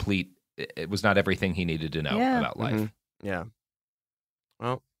a complete. It was not everything he needed to know about life. Mm-hmm. Yeah.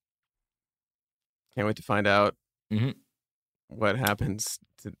 Well, can't wait to find out what happens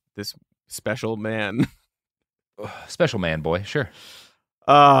to this special man. Special man, boy. Sure.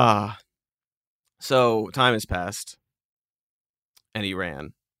 So time has passed, and he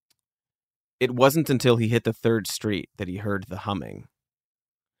ran. It wasn't until he hit the 3rd Street that he heard the humming.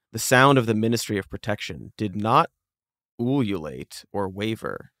 The sound of the Ministry of Protection did not ululate or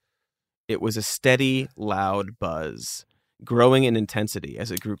waver. It was a steady, loud buzz, growing in intensity as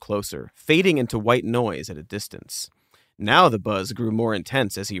it grew closer, fading into white noise at a distance. Now the buzz grew more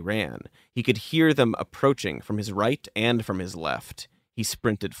intense as he ran. He could hear them approaching from his right and from his left. He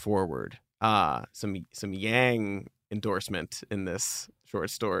sprinted forward. Some Yang endorsement in this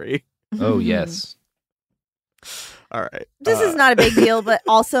short story. Oh, yes. All right. This is not a big deal, but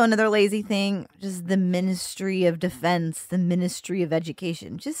also another lazy thing. Just the Ministry of Defense, the Ministry of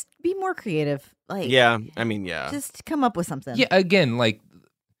Education. Just be more creative. Yeah, I mean, yeah. Just come up with something. Yeah, again, like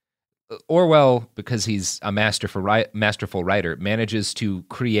Orwell, because he's a masterful writer, manages to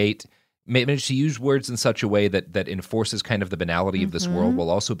use words in such a way that enforces kind of the banality of this world while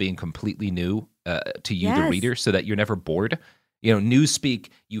also being completely new to you, the reader, so that you're never bored. You know, Newspeak,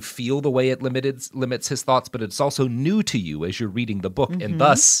 you feel the way it limits his thoughts, but it's also new to you as you're reading the book, and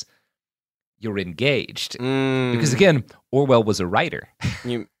thus you're engaged. Because again, Orwell was a writer.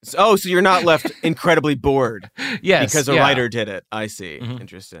 So you're not left incredibly bored. Yes, because a writer did it. I see.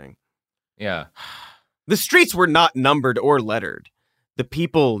 Interesting. Yeah. The streets were not numbered or lettered. The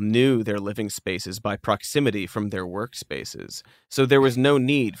people knew their living spaces by proximity from their workspaces, so there was no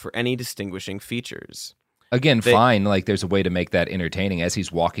need for any distinguishing features. Again, fine, like there's a way to make that entertaining. As he's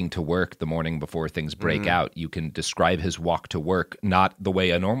walking to work the morning before things break out, you can describe his walk to work not the way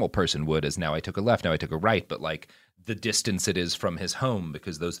a normal person would, as now I took a left, now I took a right, but like the distance it is from his home,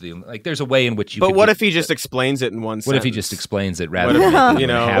 because those are the, like, there's a way in which you But what if he just explains it in one sentence? What if he just explains it rather than, you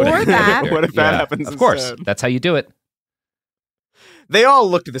know, or that. What if that happens Of course, instead? that's how you do it. They all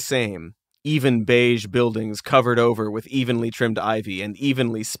looked the same. Even beige buildings covered over with evenly trimmed ivy and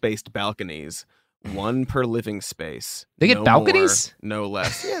evenly spaced balconies. One per living space. They get No balconies? more, no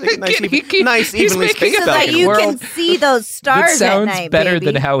less. Yeah, they get nice, He's evenly making spaced So that balconies. you can see those stars That sounds at night, better baby.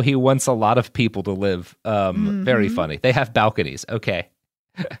 than how he wants a lot of people to live. Very funny. They have balconies. Okay.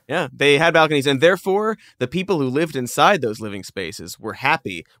 Yeah, they had balconies, and therefore the people who lived inside those living spaces were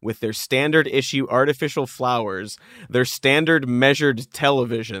happy with their standard issue artificial flowers, their standard measured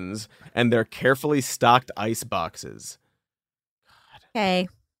televisions, and their carefully stocked ice boxes. Okay.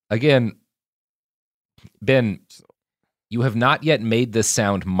 Again, Ben, you have not yet made this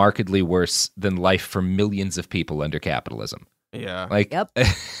sound markedly worse than life for millions of people under capitalism. Yeah. Like, yep.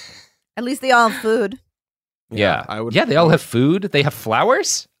 At least they all have food. Yeah, they all have food. They have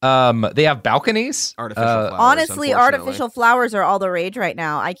flowers. They have balconies. Artificial flowers. Honestly, artificial flowers are all the rage right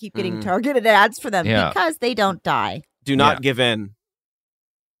now. I keep getting targeted ads for them because they don't die. Do not give in.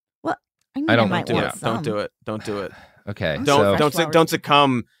 Well, I don't do it. Don't do it. Don't do it. Okay. Don't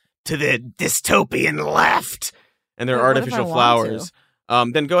succumb to the dystopian left and their artificial flowers.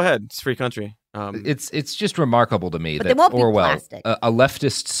 Then go ahead. It's a free country. It's just remarkable to me but that they won't Orwell, be a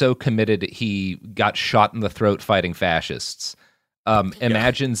leftist so committed he got shot in the throat fighting fascists,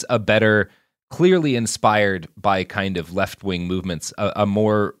 imagines a better, clearly inspired by kind of left-wing movements, a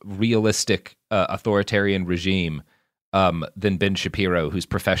more realistic authoritarian regime than Ben Shapiro, who's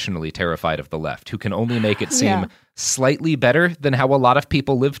professionally terrified of the left, who can only make it seem slightly better than how a lot of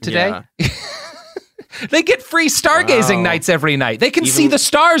people live today. Yeah. They get free stargazing nights every night. They can see the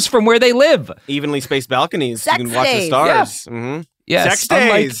stars from where they live. Evenly spaced balconies. Sex you can watch days. the stars. Yeah. Mm-hmm. Yes. Sex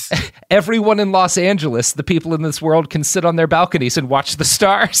days. Unlike everyone in Los Angeles, the people in this world can sit on their balconies and watch the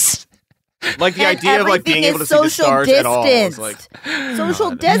stars. Like the idea of like being able to see the stars at all. Like,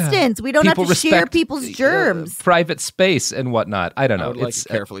 social distance. We don't People have to share respect people's germs. Private space and whatnot. I don't know. I would like It's a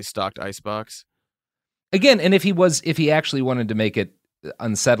carefully stocked icebox. Again, and if he actually wanted to make it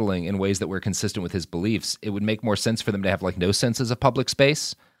unsettling in ways that were consistent with his beliefs, it would make more sense for them to have like no senses of public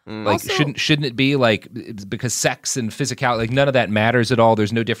space. Like, also, shouldn't it be like, because sex and physicality, like none of that matters at all.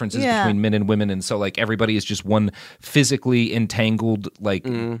 There's no differences between men and women, and so like everybody is just one phically entangled, like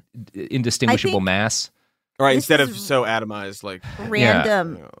indistinguishable mass. Right, instead of so atomized, like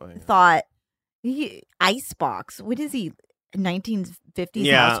random thought. Icebox. What is he?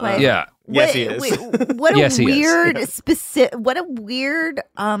 1950s housewife. Yeah. Yes, he is. What a weird specific. What a weird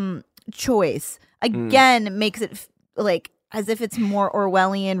choice. Again, makes it like as if it's more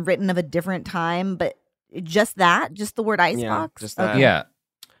Orwellian, written of a different time. But just the word icebox. Just that. Yeah.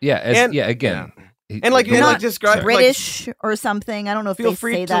 Again. And like, not describe British or something. I don't know if feel they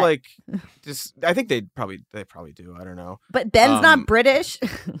free say to that. like. Just, I think they probably do. I don't know. But Ben's not British.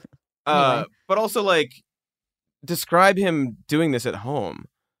 Anyway. But also like. Describe him doing this at home.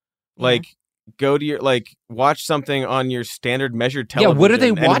 Like, go to your, like, watch something on your standard measured television. Yeah, what are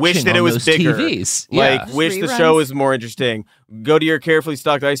they watching and wish that on it was those bigger. TVs? Like, Yeah. wish the show was more interesting. Go to your carefully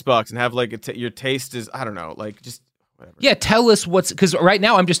stocked icebox and have, like, your taste is, I don't know, like, just whatever. Yeah, tell us because right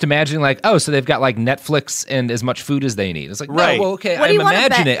now I'm just imagining like, oh, so they've got like Netflix and as much food as they need. It's like, right. No, well, okay, What do you I'm wanna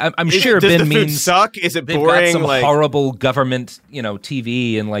imagining it. I'm sure does Ben the food means suck? Is it they've boring? got some like, horrible government,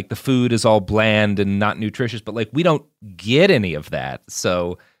 TV, and like the food is all bland and not nutritious. But like we don't get any of that,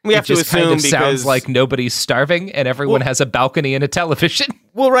 so we have it to just kind assume of sounds because like nobody's starving and everyone has a balcony and a television.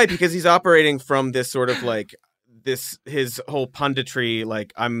 Well, right, because he's operating from this sort of like his whole punditry,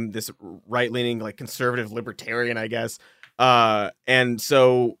 like I'm this right-leaning, like conservative libertarian, I guess. And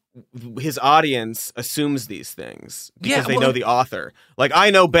so his audience assumes these things because they know the author. Like, I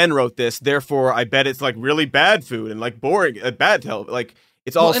know Ben wrote this, therefore I bet it's like really bad food and like boring, bad television. Like,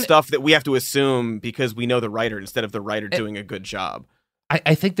 it's all stuff that we have to assume because we know the writer instead of the writer doing a good job.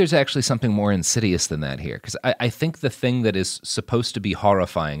 I think there's actually something more insidious than that here, because I think the thing that is supposed to be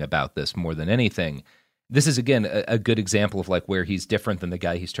horrifying about this more than anything, this is, again, a good example of like where he's different than the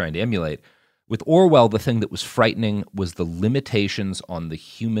guy he's trying to emulate. With Orwell, the thing that was frightening was the limitations on the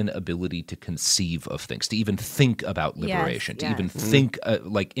human ability to conceive of things, to even think about liberation, to even think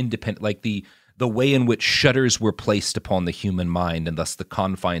like independent, like the way in which shutters were placed upon the human mind and thus the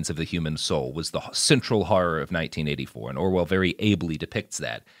confines of the human soul was the central horror of 1984, and Orwell very ably depicts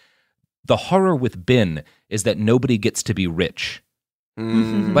that. The horror with Ben is that nobody gets to be rich.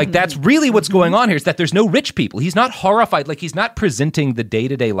 Like, that's really what's going on here, is that there's no rich people. He's not horrified. Like, he's not presenting the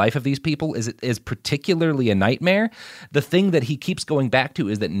day-to-day life of these people as particularly a nightmare. The thing that he keeps going back to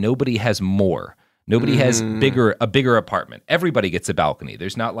is that nobody has more. Nobody has a bigger apartment. Everybody gets a balcony.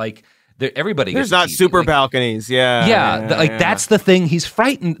 There's not like everybody. There's gets not TV. super like, balconies. That's the thing he's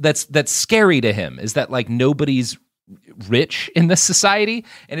frightened. That's scary to him, is that like nobody's rich in this society,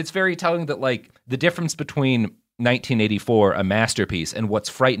 and it's very telling that like the difference between 1984, a masterpiece, and what's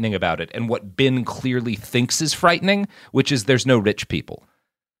frightening about it, and what Ben clearly thinks is frightening, which is there's no rich people.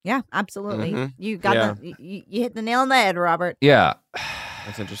 Yeah, absolutely. You got you hit the nail on the head, Robert. Yeah,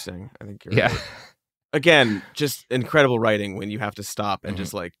 that's interesting. I think you're right. Again, just incredible writing when you have to stop and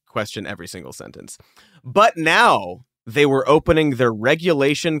just like question every single sentence. But now they were opening their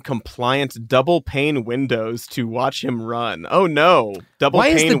regulation-compliant double-pane windows to watch him run. Oh no, Why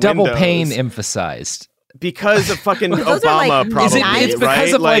is the windows. double pane emphasized? Because of fucking Obama, like probably. It's because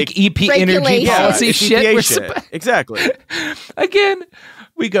right? of like EP energy policy shit. EPA shit. Exactly. Again,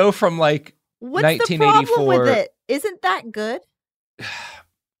 we go from like What's 1984. the problem with it? Isn't that good?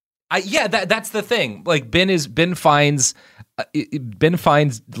 That's the thing. Like Ben finds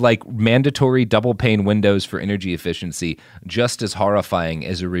like mandatory double pane windows for energy efficiency just as horrifying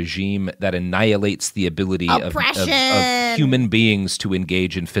as a regime that annihilates the ability of human beings to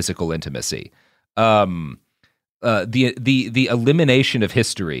engage in physical intimacy. The elimination of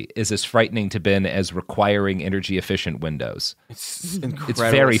history is as frightening to Ben as requiring energy efficient windows. It's incredible. It's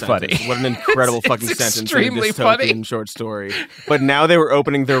very sentence. funny. What an incredible fucking It's sentence extremely in a dystopian funny. short story. But now they were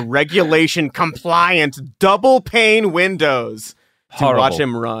opening their regulation compliant double pane windows to Horrible. watch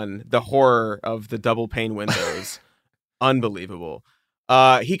him run. The horror of the double pane windows. Unbelievable.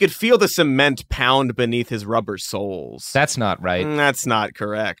 He could feel the cement pound beneath his rubber soles. That's not right. That's not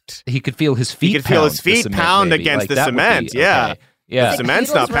correct. He could feel his feet. He could feel his pound the feet cement, pound maybe. against Like, the that would cement. be Yeah. okay. Yeah. The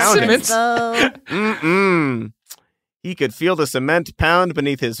cement's not pounding. Cement's- He could feel the cement pound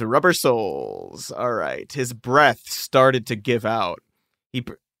beneath his rubber soles. All right. His breath started to give out.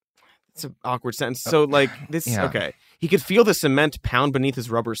 It's an awkward sentence. So, like, this... Yeah. Okay. He could feel the cement pound beneath his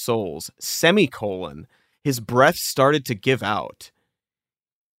rubber soles. Semicolon. His breath started to give out.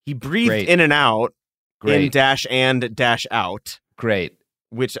 He breathed Great. in and out. Great. In dash and dash out. Great.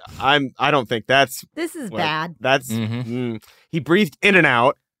 Which I don't think that's... This is What? bad. That's he breathed in and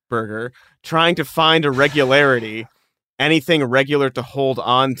out, Burger, trying to find a regularity, anything regular to hold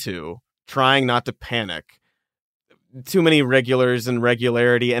on to, trying not to panic. Too many regulars and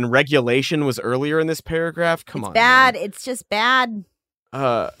regularity, and regulation was earlier in this paragraph. Come on, Bad. It's just bad.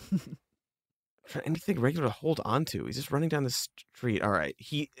 Anything regular to hold on to. He's just running down the street. All right.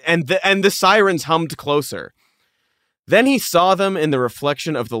 The sirens hummed closer. Then he saw them in the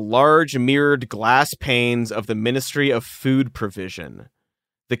reflection of the large mirrored glass panes of the Ministry of Food Provision.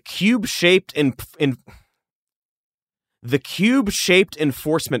 The cube-shaped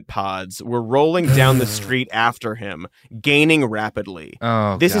enforcement pods were rolling down the street after him, gaining rapidly.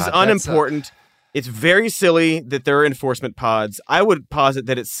 Oh, this God, is unimportant. It's very silly that there are enforcement pods. I would posit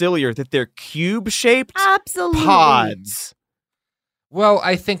that it's sillier that they're cube-shaped Absolutely. pods. Well,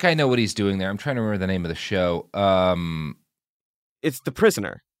 I think I know what he's doing there. I'm trying to remember the name of the show. It's The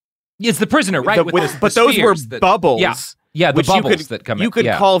Prisoner. It's The Prisoner, right? But those were bubbles. Yeah, the which bubbles that come in. You could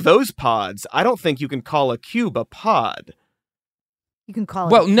yeah. call those pods. I don't think you can call a cube a pod. You can call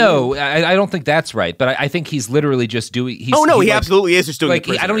it. Well, no, I don't think that's right. But I think he's literally just doing. He absolutely is just doing. Like The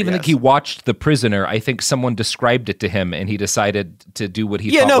Prisoner, I don't even think he watched The Prisoner. I think someone described it to him, and he decided to do what he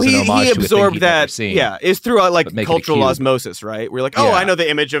thought was an homage he to a thing absorbed he'd never that. seen. Yeah, it's through like But make it a cultural cube. osmosis, right? We're like, oh, Yeah. I know the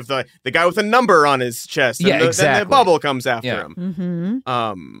image of the guy with a number on his chest. And Yeah, then exactly. the bubble comes after Yeah. him.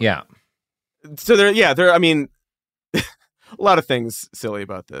 Mm-hmm. Yeah. So there. I mean, a lot of things silly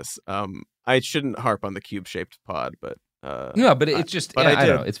about this. I shouldn't harp on the cube-shaped pod, but No, but it's just. but I I don't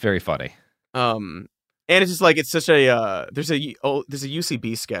did. know. It's very funny. and it's just like it's such a there's a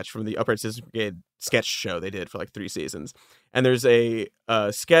UCB sketch from the Upright Citizens Brigade sketch show they did for like 3 seasons, and there's a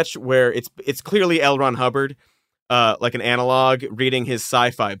sketch where it's clearly L. Ron Hubbard, like an analog reading his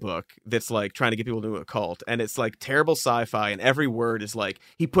sci-fi book that's like trying to get people to a cult, and it's like terrible sci-fi, and every word is like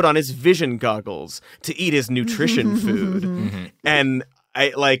he put on his vision goggles to eat his nutrition food, and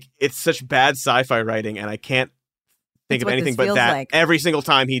I like it's such bad sci-fi writing, and I can't think That's of what anything this but feels that like. every single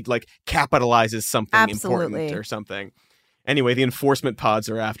time he like capitalizes something Absolutely. important or something. Anyway, the enforcement pods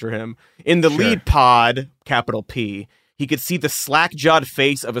are after him. In the Sure. lead pod, capital P, he could see the slack-jawed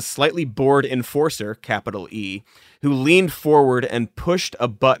face of a slightly bored enforcer, capital E, who leaned forward and pushed a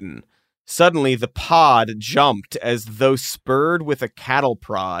button. Suddenly, the pod jumped as though spurred with a cattle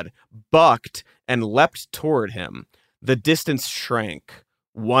prod, bucked, and leapt toward him. The distance shrank.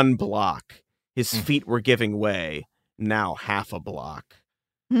 1 block. His feet were giving way. Now half a block.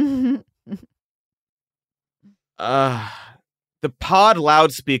 The pod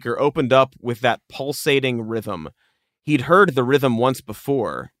loudspeaker opened up with that pulsating rhythm. He'd heard the rhythm once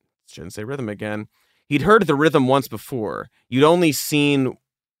before. Shouldn't say rhythm again. He'd heard the rhythm once before. You'd only seen...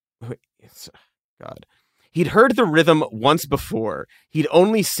 God. He'd heard the rhythm once before. He'd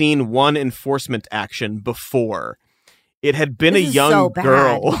only seen one enforcement action before. It had been This a is young so bad.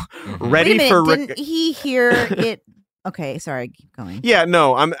 girl ready Wait a for... minute, didn't he hear it? Okay, sorry, keep going. Yeah,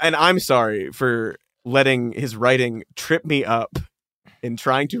 no, I'm sorry for letting his writing trip me up in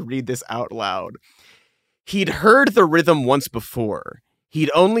trying to read this out loud. He'd heard the rhythm once before. He'd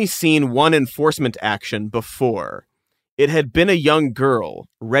only seen one enforcement action before. It had been a young girl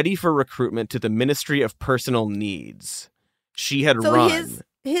ready for recruitment to the Ministry of Personal Needs. She had run.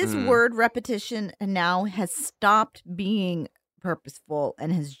 His word repetition now has stopped being purposeful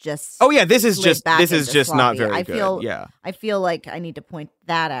and has just this is just sloppy. not very good. I feel like I need to point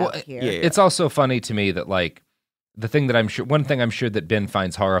that out here. Yeah. It's also funny to me that like one thing I'm sure that Ben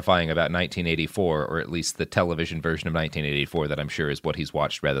finds horrifying about 1984, or at least the television version of 1984 that I'm sure is what he's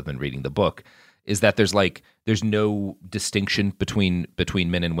watched rather than reading the book, is that there's no distinction between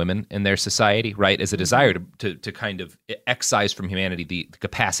men and women in their society, right? As a desire to kind of excise from humanity the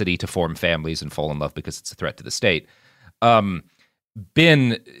capacity to form families and fall in love because it's a threat to the state.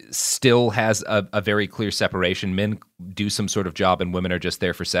 Ben still has a very clear separation. Men do some sort of job and women are just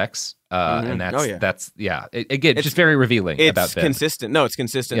there for sex. And that's again, it's just very revealing about Ben. It's consistent. No, it's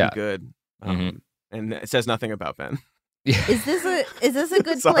consistent and good. And it says nothing about Ben. Is this a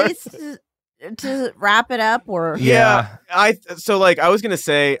good place to wrap it up? Or I was gonna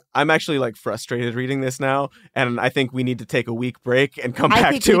say I'm actually like frustrated reading this now, and I think we need to take a week break and come back to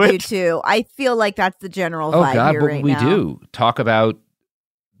it. I think we do too. I feel like that's the general vibe here right now. We do talk about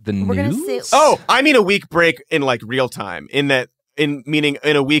the news. Gonna say, I mean a week break in like real time. Meaning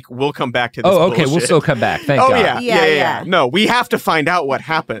in a week we'll come back to this. Oh, okay, bullshit. we'll still come back. Thank God. Yeah. No, we have to find out what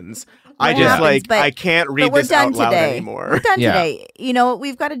happens. I can't read this out loud anymore. We're done today. You know,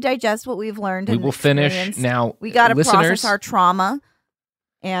 we've got to digest what we've learned. We will finish now. We got to process our trauma.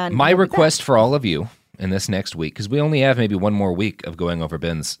 And my request for all of you in this next week, because we only have maybe one more week of going over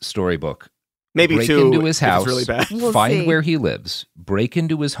Ben's storybook. Maybe break two. Into his house, really bad. Find where he lives, break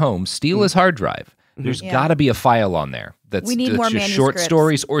into his home, steal his hard drive. There's got to be a file on there that's just short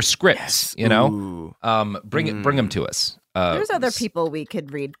stories or scripts. You know, bring them to us. There's other people we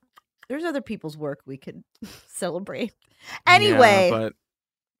could read. There's other people's work we could celebrate. Anyway, but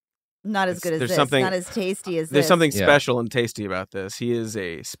not as good as this. Not as tasty as this. There's something special and tasty about this. He is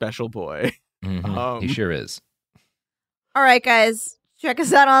a special boy. He sure is. All right, guys. Check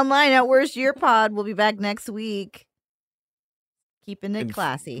us out online at Worst Year Pod. We'll be back next week. Keeping it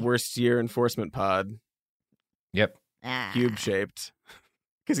classy. Worst Year Enforcement Pod. Yep. Cube shaped.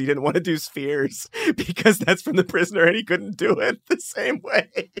 Because he didn't want to do spheres because that's from The Prisoner and he couldn't do it the same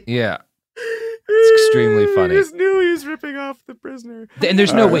way. Yeah. It's extremely funny. He just knew he was ripping off The Prisoner. And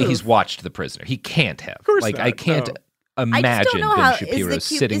there's no way he's watched The Prisoner. He can't have. Of course not, I can't imagine Ben Shapiro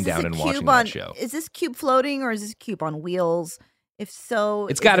sitting down and watching that show. Is this cube floating or is this cube on wheels? If so,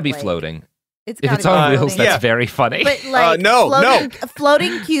 it's got to be floating. If it's on wheels, that's very funny. But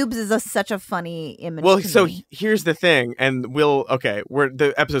floating cubes is such a funny image. Well, so here's the thing, and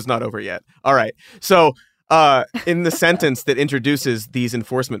the episode's not over yet. All right, so in the sentence that introduces these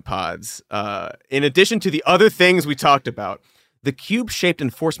enforcement pods, in addition to the other things we talked about, the cube-shaped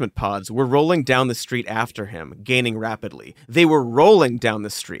enforcement pods were rolling down the street after him, gaining rapidly. They were rolling down the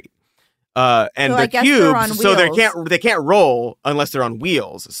street. And the cubes, so they can't roll unless they're on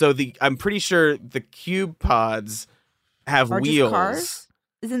wheels. So I'm pretty sure the cube pods have wheels. Just cars?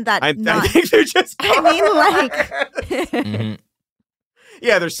 Isn't that? I think they're just cars. I mean,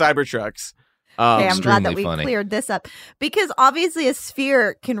 yeah, they're Cybertrucks. Okay, I'm glad that we cleared this up because obviously a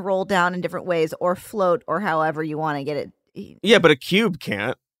sphere can roll down in different ways or float or however you want to get it. Yeah, but a cube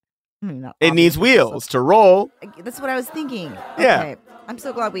can't. It needs wheels to roll. That's what I was thinking. Yeah, okay. I'm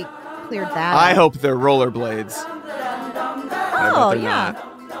so glad we cleared that. I hope they're rollerblades. Oh, yeah.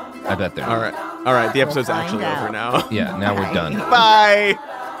 I bet they're not. All right. The episode's actually over now. Yeah, now we're done. Bye.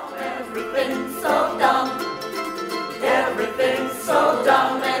 Everything's so dumb. Everything's so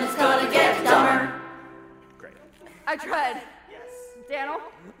dumb, and it's gonna get dumber. Great. I tried. Yes. Daniel?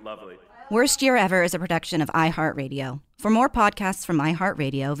 Lovely. Worst Year Ever is a production of iHeartRadio. For more podcasts from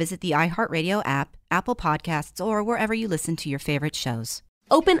iHeartRadio, visit the iHeartRadio app, Apple Podcasts, or wherever you listen to your favorite shows.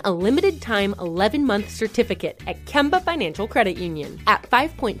 Open a limited-time 11-month certificate at Kemba Financial Credit Union. At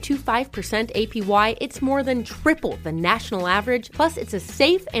 5.25% APY, it's more than triple the national average, plus it's a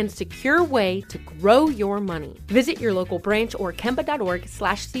safe and secure way to grow your money. Visit your local branch or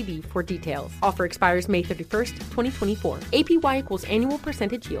kemba.org/cb for details. Offer expires May 31st, 2024. APY equals annual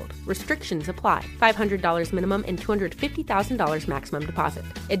percentage yield. Restrictions apply. $500 minimum and $250,000 maximum deposit.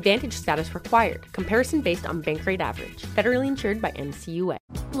 Advantage status required. Comparison based on bank rate average. Federally insured by NCUA.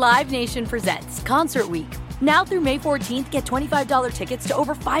 Live Nation presents Concert Week. Now through May 14th, get $25 tickets to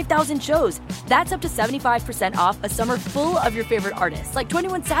over 5,000 shows. That's up to 75% off a summer full of your favorite artists like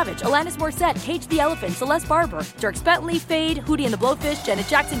 21 Savage, Alanis Morissette, Cage the Elephant, Celeste Barber, Dierks Bentley, Fade, Hootie and the Blowfish, Janet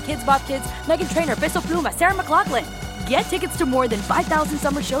Jackson, Kids Bop Kids, Meghan Trainor, Bissell Pluma, Sarah McLachlan. Get tickets to more than 5,000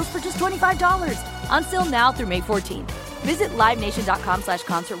 summer shows for just $25. On sale now through May 14th. Visit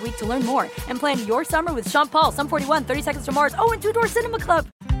LiveNation.com/Concert Week to learn more and plan your summer with Sean Paul, Sum 41, 30 Seconds to Mars, and Two Door Cinema Club.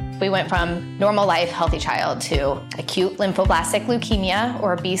 We went from normal life, healthy child to acute lymphoblastic leukemia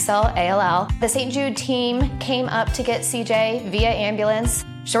or B-cell ALL. The St. Jude team came up to get CJ via ambulance.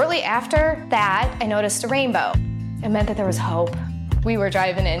 Shortly after that, I noticed a rainbow. It meant that there was hope. We were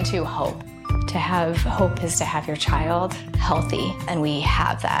driving into hope. To have hope is to have your child healthy, and we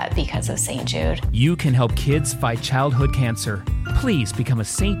have that because of St. Jude. You can help kids fight childhood cancer. Please become a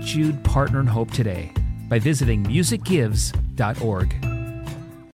St. Jude Partner in Hope today by visiting musicgives.org.